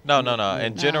 No.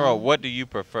 In general, No. what do you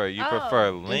prefer? You Oh.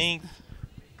 prefer length,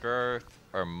 girth,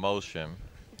 or motion?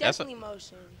 Definitely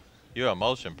motion. You're a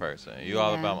motion person. You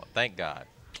all Yeah. about. Thank God.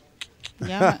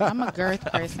 Yeah, I'm a girth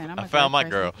person. I found my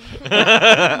girl.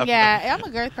 Yeah, I'm a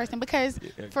girth person because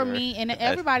Yeah, for girth. me, and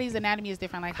everybody's anatomy is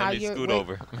different. Like how Let me you're scoot where,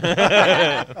 over.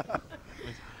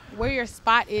 where your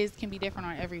spot is can be different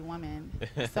on every woman.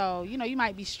 So you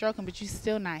might be stroking, but you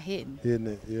still not hitting. Isn't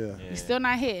it? Yeah. Yeah. You're still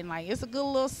not hitting. Like it's a good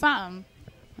little something.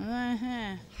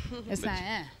 It's not.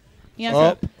 You know what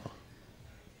I'm Up,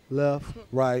 left,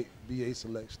 right, BA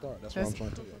select, start. That's what I'm That's- trying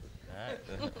to tell you.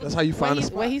 Alright. That's how you find the saying?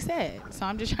 spot. What he said. So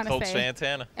I'm just trying to Coach say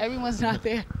Santana. everyone's not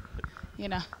there.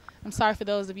 I'm sorry for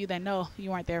those of you that know you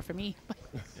weren't there for me.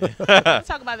 Yeah. We'll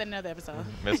talk about that in another episode.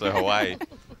 Mr. Hawaii.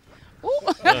 Ooh.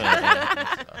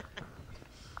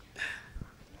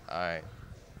 All right.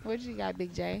 What you got,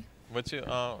 Big J? What you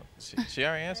she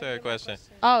already answered her question,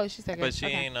 Oh, she said. but she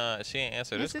okay. ain't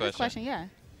answered this Answer question. Yeah.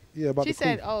 Yeah, about She the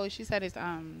said. queef. Oh, she said it's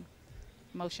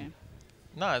motion.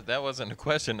 No, that wasn't the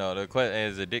question though. The question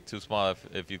is the dick too small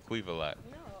if you queef a lot?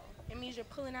 No, it means you're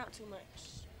pulling out too much.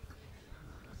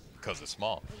 Cause it's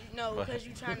small. No, But- because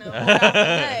you're trying to pull out the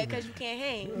nut because you can't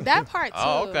hang. That part too.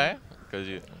 Oh, okay. Cause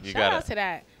you Shout got out to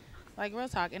that. Like real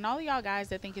talk, and all of y'all guys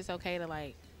that think it's okay to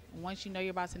like once you know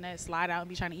you're about to nut, slide out and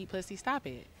be trying to eat pussy, stop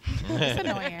it. It's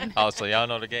annoying. Oh, so y'all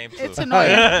know the game too. It's annoying.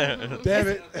 Damn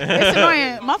it. It's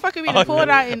annoying. Motherfucker be Oh, done pulled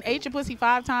yeah. out and ate your pussy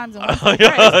 5 times in one Oh, second.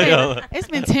 yeah, Bro, yeah. it's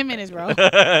been 10 minutes, bro.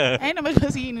 Ain't no much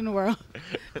pussy eating in the world.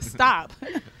 Stop.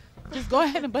 Just go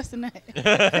ahead and bust a nut.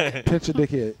 Pinch your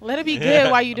dickhead. Let it be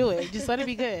good while you do it. Just let it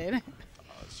be good.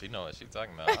 Oh, she know what she's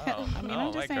talking about. I don't, I mean, I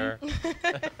I'm don't just like her.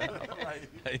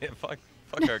 Yeah, fuck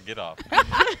her. Get off.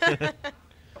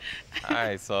 All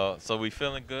right, so we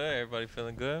feeling good. Everybody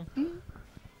feeling good. Mm-hmm.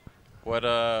 What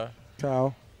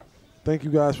Kyle, thank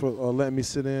you guys for letting me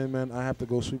sit in, man. I have to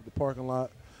go sweep the parking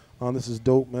lot. This is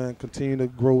dope, man. Continue to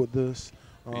grow with this.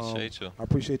 Appreciate you. I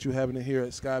appreciate you having it here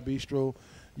at Sky Bistro.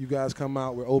 You guys come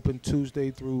out. We're open Tuesday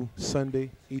through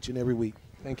Sunday each and every week.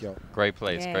 Thank y'all. Great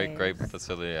place, great Yes.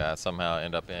 facility. I somehow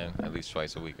end up in at least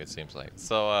twice a week. It seems like.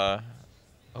 So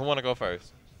who want to go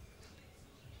first?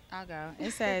 I'll go.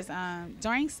 It says,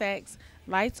 during sex,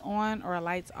 lights on or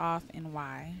lights off and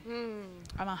why?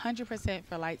 I'm 100%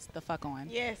 for lights the fuck on.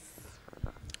 Yes.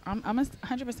 I'm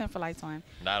 100% for lights on.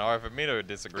 Not hard for me to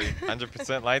disagree.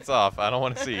 100% lights off. I don't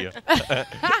want to see you.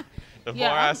 The Yeah,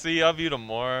 more I I'm- see of you, the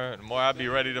more I'll be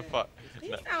ready to fuck. He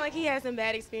sound like he has some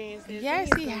bad experiences. Yes,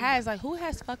 He he needs has. Like, who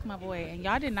has fucked my boy? And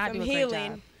y'all did not some do a great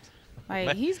healing. job. Like,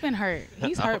 Man. he's been hurt.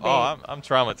 He's hurt, babe. Oh, I'm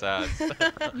traumatized.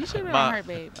 You should have been My- hurt,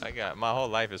 babe. I got my whole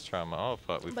life is trauma. Oh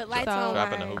fuck, we But lights on,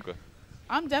 dropping the why? hookah.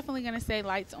 I'm definitely going to say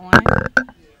lights on.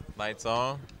 Lights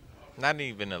on. Not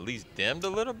even at least dimmed a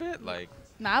little bit. Like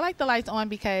No, I like the lights on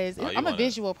because Oh, you I'm a wanna-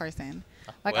 visual person.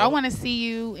 Like, I well- want to see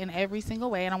you in every single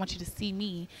way, and I want you to see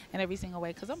me in every single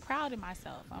way because I'm proud of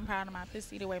myself. I'm proud of my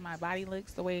pussy, the way my body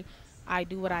looks, the way I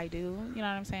do what I do. You know what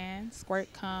I'm saying?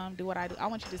 Squirt, come, do what I do. I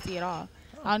want you to see it all.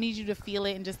 I don't need you to feel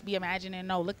it and just be imagining.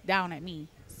 No, look down at me.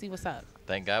 See what's up.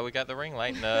 thank God we got the ring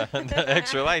light and the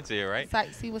extra lights here, right?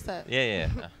 See what's up. Yeah.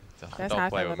 That's Don't how I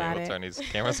play feel with me. about We'll it. turn these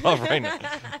cameras off right now.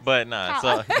 But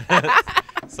nah,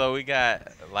 so we got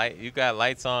light. You got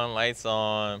lights on, lights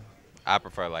on. I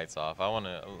prefer lights off. I want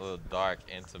a little dark,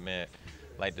 intimate,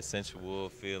 like the sensual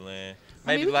feeling.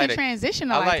 I mean, we light can transition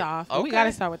the I lights like- off. But Okay. we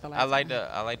gotta start with the lights. I like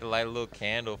on. to light a little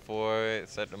candle for it,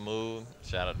 set the mood.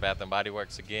 Shout out to Bath and Body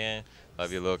Works again.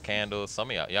 Love your little candles.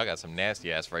 Some of y'all got some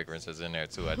nasty ass fragrances in there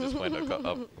too. I just went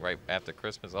up right after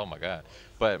Christmas. Oh my god!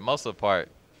 But most of the part,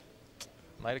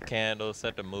 light a candle,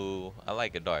 set the mood. I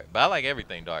like it dark, but I like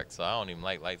everything dark, so I don't even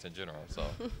like lights in general. So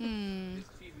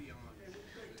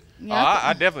Yeah,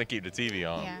 I definitely keep the TV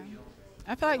on. yeah.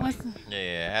 I feel like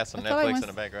Yeah, have some I feel like Netflix once- in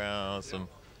the background. Some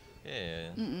yeah.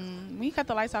 when you cut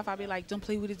the lights off, I'll be like, don't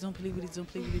play with it, don't play with it, don't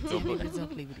play with it, don't play with it, don't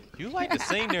play with it. You like to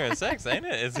sing during sex, ain't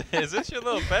it? Is this your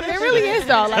little fetish? It really is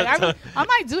though. Like I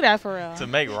might do that for real. To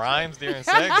make rhymes during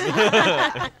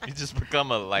sex? You just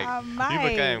become I you might.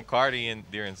 became Cardi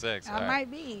during sex. I All right.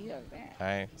 might be. All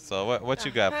right. So what you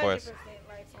got for us? 100%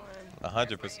 lights on.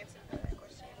 100%.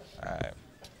 All right.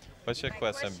 What's your My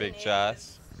question, Big question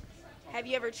Joss? Have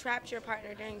you ever trapped your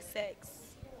partner during sex?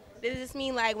 Does this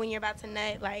mean like when you're about to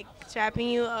nut, like trapping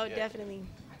you? Oh, Yeah. definitely.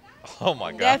 Oh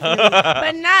my God. Definitely.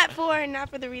 But not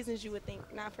for the reasons you would think,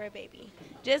 not for a baby.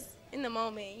 Just in the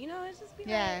moment, you know, it's just be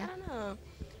Yeah. like, I don't know.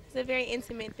 It's a very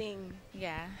intimate thing.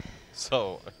 Yeah.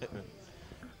 So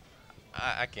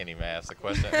I can't even ask the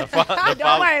question.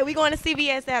 Don't worry, we going to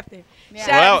CVS after. Yeah. Shout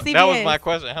Well, out to CVS. that was my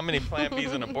question. How many Plan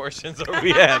Bs and abortions are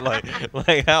we at?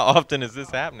 Like how often is this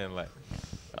happening? Like,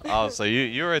 oh, so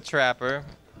you're a trapper.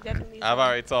 Definitely. I've so.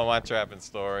 already told my trapping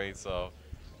story, so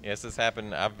yes, this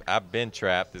happened. I've been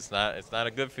trapped. It's not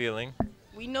a good feeling.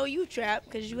 We know you trapped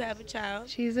because you have a child.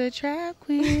 She's a trap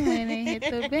queen when it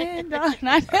hit the bend.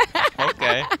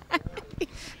 Okay.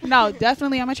 No,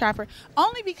 definitely I'm a trapper.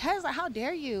 Only because like, how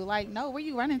dare you? Like, no, where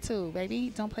you running to,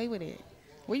 baby? Don't play with it.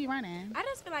 Where you running? I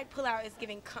just feel like pull out is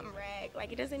giving cum rag.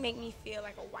 Like it doesn't make me feel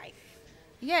like a wife.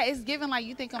 Yeah, it's given like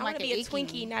you think I'm I want like to an be a icky.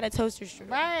 Twinkie, not a toaster strudel.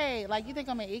 Right, like you think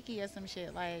I'm an icky or some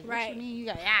shit. Like, what Right. you mean? You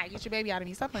got get your baby out of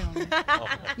me. Stop playing with me. Oh.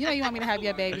 You know you want me to have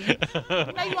your baby. You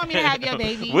know you want me to have your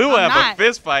baby. We will I'm have not. a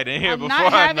fist fight in here I'm before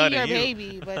not I having nut your at you.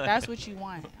 baby, but that's what you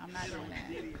want. I'm not doing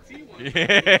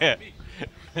that.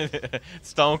 Yeah.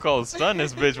 Stone Cold stun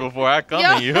this bitch before I come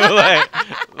Yo. to you. like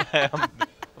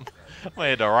I'm gonna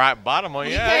hit the rock bottom on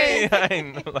you. Because- I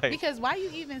ain't, like, Because why you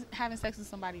even having sex with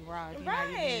somebody raw if you're not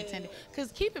even Right. intended?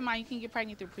 Because keep in mind you can get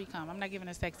pregnant through pre-cum. I'm not giving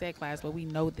a sex ed class, but we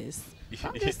know this. So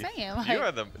I'm just saying.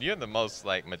 Like, you're the most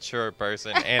like mature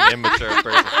person and immature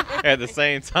person at the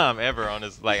same time ever on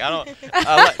this. Like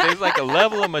there's like a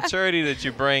level of maturity that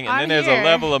you bring, and I'm then there's here. a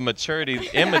level of immaturity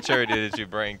that you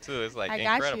bring too. It's like I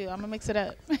got incredible. you. I'm gonna mix it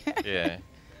up. Yeah.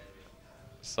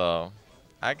 So,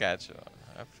 I got you.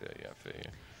 I feel you.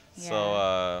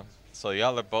 Yeah. So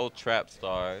y'all are both trap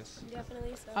stars,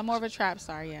 Definitely so. I'm more of a trap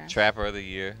star, yeah. trapper of the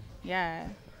year. Yeah.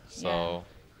 So,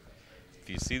 if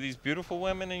you see these beautiful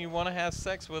women and you want to have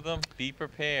sex with them, be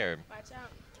prepared. Watch out.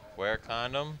 Wear a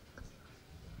condom.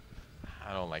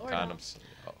 I don't like Or condoms.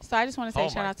 So I just want to say Oh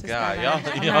shout my out to God, Skyline.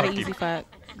 y'all- I'm y'all not an keep- easy fuck.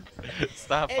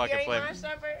 Stop If fucking you're playing. Iman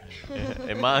Shumpert,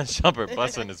 Iman Shumpert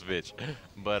busting this bitch.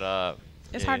 But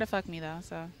It's yeah, hard to fuck me though,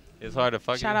 so It's hard to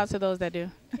fuck. shout you? out to those that do.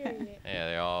 period. Yeah,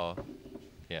 they all.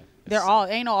 Yeah. They're it's- all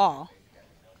ain't no all.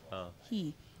 Oh.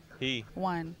 He He.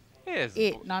 one. Yes.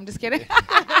 It. No, I'm just kidding.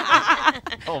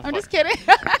 Oh, I'm just fuck.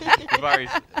 kidding.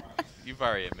 You've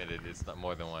already admitted it's not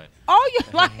more than one. Oh,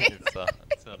 you're lying. so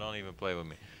don't even play with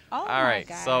me. Oh All my right.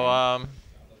 God.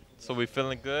 So we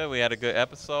feeling good. We had a good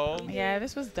episode. Yeah,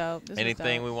 this was dope.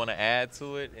 Anything we want to add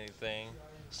to it? Anything?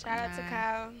 Shout out to Nah.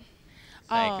 Kyle.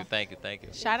 Thank you.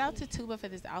 Shout out to Tuba for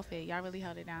this outfit. Y'all really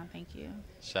held it down. Thank you.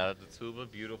 Shout out to Tuba.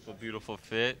 Beautiful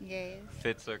fit. Yes.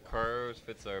 Fits her curves.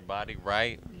 Fits her body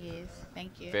right. Yes.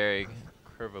 Thank you. Very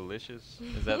curvilicious.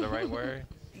 Is that the right word?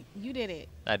 You did it.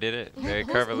 I did it. Very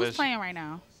Who's curvilicious. playing right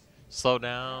now? Slow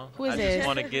down. Who is I this? just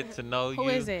want to get to know you. Who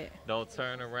is it? Don't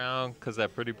turn around because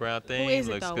that pretty brown thing is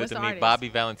it, looks though? good What's to the me. artist? Bobby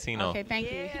Valentino. Okay, thank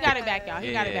you. He Yeah. got it back, y'all. He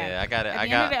yeah, got it back. I got it. At I the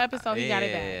got end of the episode, he got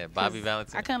it back. Yeah, Bobby 'Cause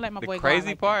Valentino. I couldn't let my The boy go out crazy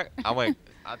like part,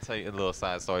 I'll tell you a little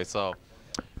side story. So,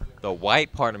 the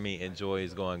white part of me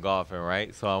enjoys going golfing,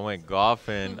 right? So I went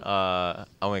golfing. I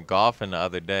went golfing the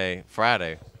other day,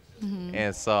 Friday, Mm-hmm.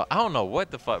 and so I don't know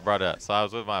what the fuck brought it up. So I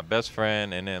was with my best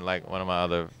friend and then like one of my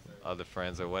other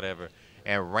friends or whatever.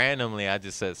 And randomly, I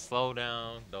just said, "Slow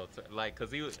down, don't turn." Like,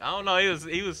 cause I don't know,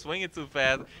 he was swinging too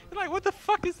fast. He's like, "What the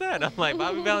fuck is that?" I'm like,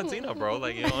 "Bobby Valentino, bro."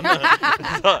 Like, you don't know.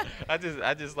 So I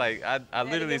just like, I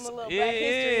literally, give him a little yeah, Black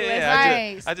History yeah, lesson.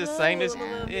 yeah. Nice. I just sang this, Give him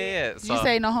a little yeah. Did So, you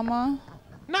say no homo?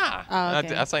 nah, Oh,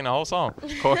 okay. I sang the whole song,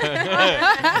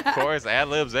 chorus, ad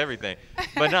libs, everything.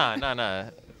 But nah.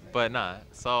 But nah.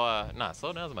 So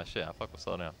Slow Down's my shit. I fuck with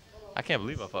Slow Down. I can't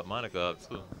believe I fucked Monica up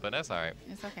too. But that's all right.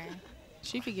 It's okay.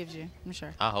 She forgives you, I'm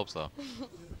sure. I hope so.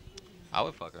 I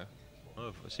would fuck her.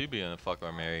 She'd be in the fuck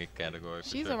or marry category.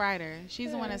 She's sure. a writer.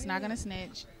 She's the one that's not gonna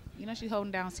snitch. You know she's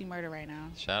holding down C Murder right now.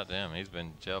 Shout out to him. He's been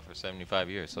in jail for 75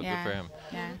 years, so Yeah. good for him.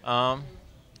 Yeah. All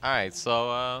right,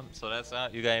 so that's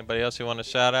out. You got anybody else you want to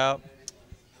shout out?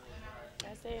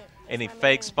 That's it. Any That's my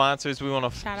fake man. sponsors we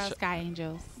want to? Shout out Sky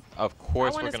Angels. Of I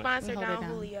course, want we're to gonna. sponsor We hold it Don down.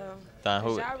 Julio. Don 'Cause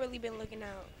Julio. y'all really been looking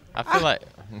out. I feel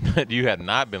like you had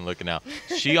not been looking out.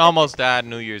 She almost died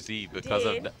New Year's Eve because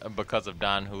of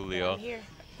Don But Julio. I'm here.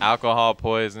 Alcohol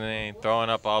poisoning, throwing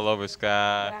up all over But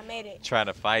Sky, I made it. trying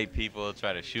to fight people,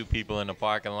 try to shoot people in the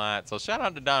parking lot. So shout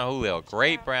out to Don Julio.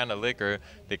 Great brand of liquor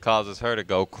that causes her to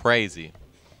go crazy.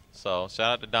 So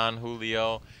shout out to Don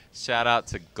Julio. Shout out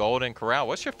to Golden Corral.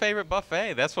 What's your favorite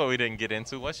buffet? That's what we didn't get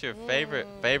into. What's your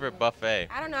favorite buffet?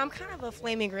 I don't know. I'm kind of a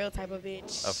flaming grill type of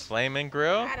bitch. A Flamin'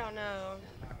 Grill? I don't know.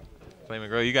 Flamin'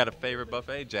 Grill. You got a favorite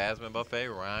buffet? Jasmine buffet,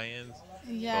 Ryan's.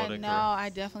 Yeah, Golden no, Corral. I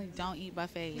definitely don't eat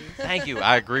buffets. Thank you.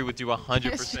 I agree with you It's 100%.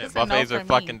 just a no Buffets are for me.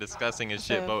 fucking disgusting as It's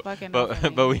shit. a fucking no for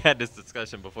me. But we had this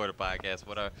discussion before the podcast.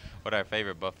 What our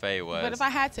favorite buffet was. But if I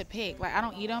had to pick, like I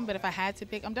don't eat them, but if I had to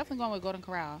pick, I'm definitely going with Golden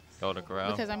Corral. Golden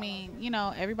Corral. Because I mean, you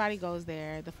know, everybody goes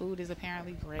there. The food is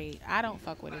apparently great. I don't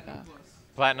fuck with it though.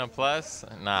 Platinum Plus?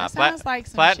 Nah. That sounds like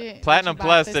some shit that Platinum you buy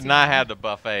Plus pussy did not on. have the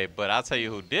buffet, but I'll tell you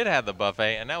who did have the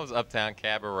buffet, and that was Uptown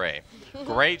Cabaret.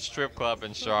 Great strip club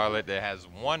in Charlotte that has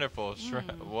wonderful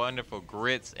wonderful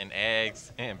grits and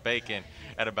eggs and bacon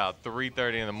at about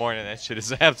 3:30 in the morning. That shit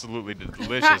is absolutely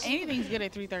delicious. Anything's good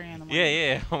at 3:30 in the morning.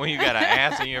 Yeah. When you got an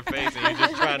ass in your face and you're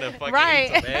just trying to fucking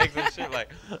Right. eat some eggs and shit, like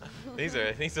these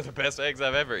are the best eggs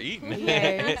I've ever eaten.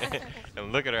 Yes.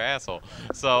 And look at her asshole.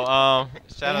 So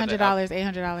shout out to $800.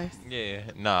 yeah,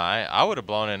 no, I would have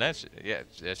blown in that shit. Yeah,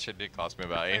 that shit did cost me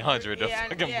about 800 to Yeah,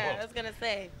 fucking yeah, I blow. was gonna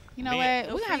say. You know Me- what?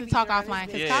 No We're gonna have to freebies talk around this offline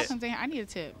because bitch. Kyle Yeah. comes in here. I need a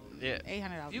tip. Yeah.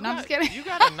 $800. You No, I'm got, just kidding. You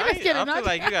got a I'm nice. just kidding. I No, feel I'm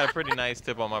like just you got a pretty nice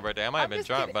tip on my birthday. I might have I'm been just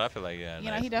drunk, kidding. but I feel like yeah. You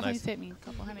know, nice, he definitely nice. tipped me a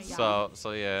couple hundred. Y'all.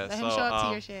 So yeah. Let so him show up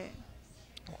to your shit.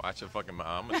 Watch your fucking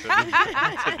mouth. I'm gonna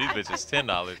tip these bitches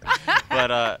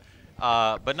 $10.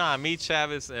 But nah, me,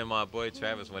 Travis, and my boy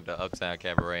Travis went to Uptown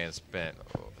Cabaret and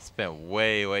spent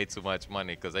way too much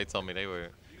money because they told me they were.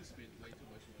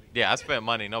 Yeah, I spent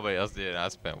money. Nobody else did. I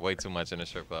spent way too much in the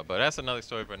strip club. But that's another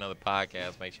story for another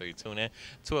podcast. Make sure you tune in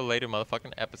to a later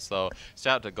motherfucking episode.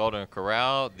 Shout out to Golden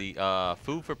Corral, the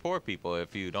food for poor people.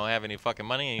 If you don't have any fucking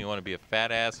money and you want to be a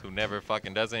fat ass who never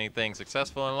fucking does anything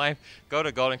successful in life, go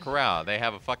to Golden Corral. They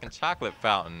have a fucking chocolate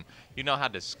fountain. You know how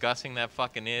disgusting that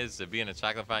fucking is to be in a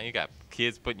chocolate fountain? You got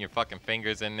kids putting your fucking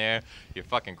fingers in there. Your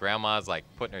fucking grandma's like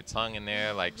putting her tongue in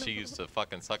there like she used to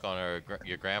fucking suck on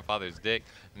your grandfather's dick.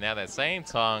 Now that same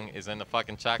tongue is in the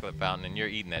fucking chocolate fountain and you're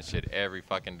eating that shit every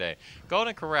fucking day.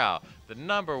 Golden Corral, the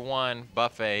 #1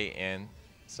 buffet in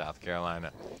South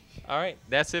Carolina. All right,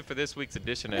 that's it for this week's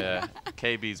edition of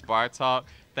KB's Bar Talk.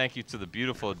 Thank you to the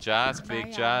beautiful Josh, Big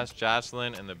Bye, Josh,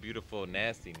 Josalyn, and the beautiful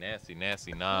nasty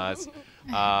Nas.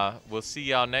 We'll see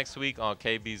y'all next week on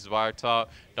KB's Bar Talk.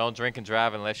 Don't drink and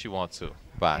drive unless you want to.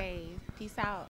 Bye. Hey, peace out.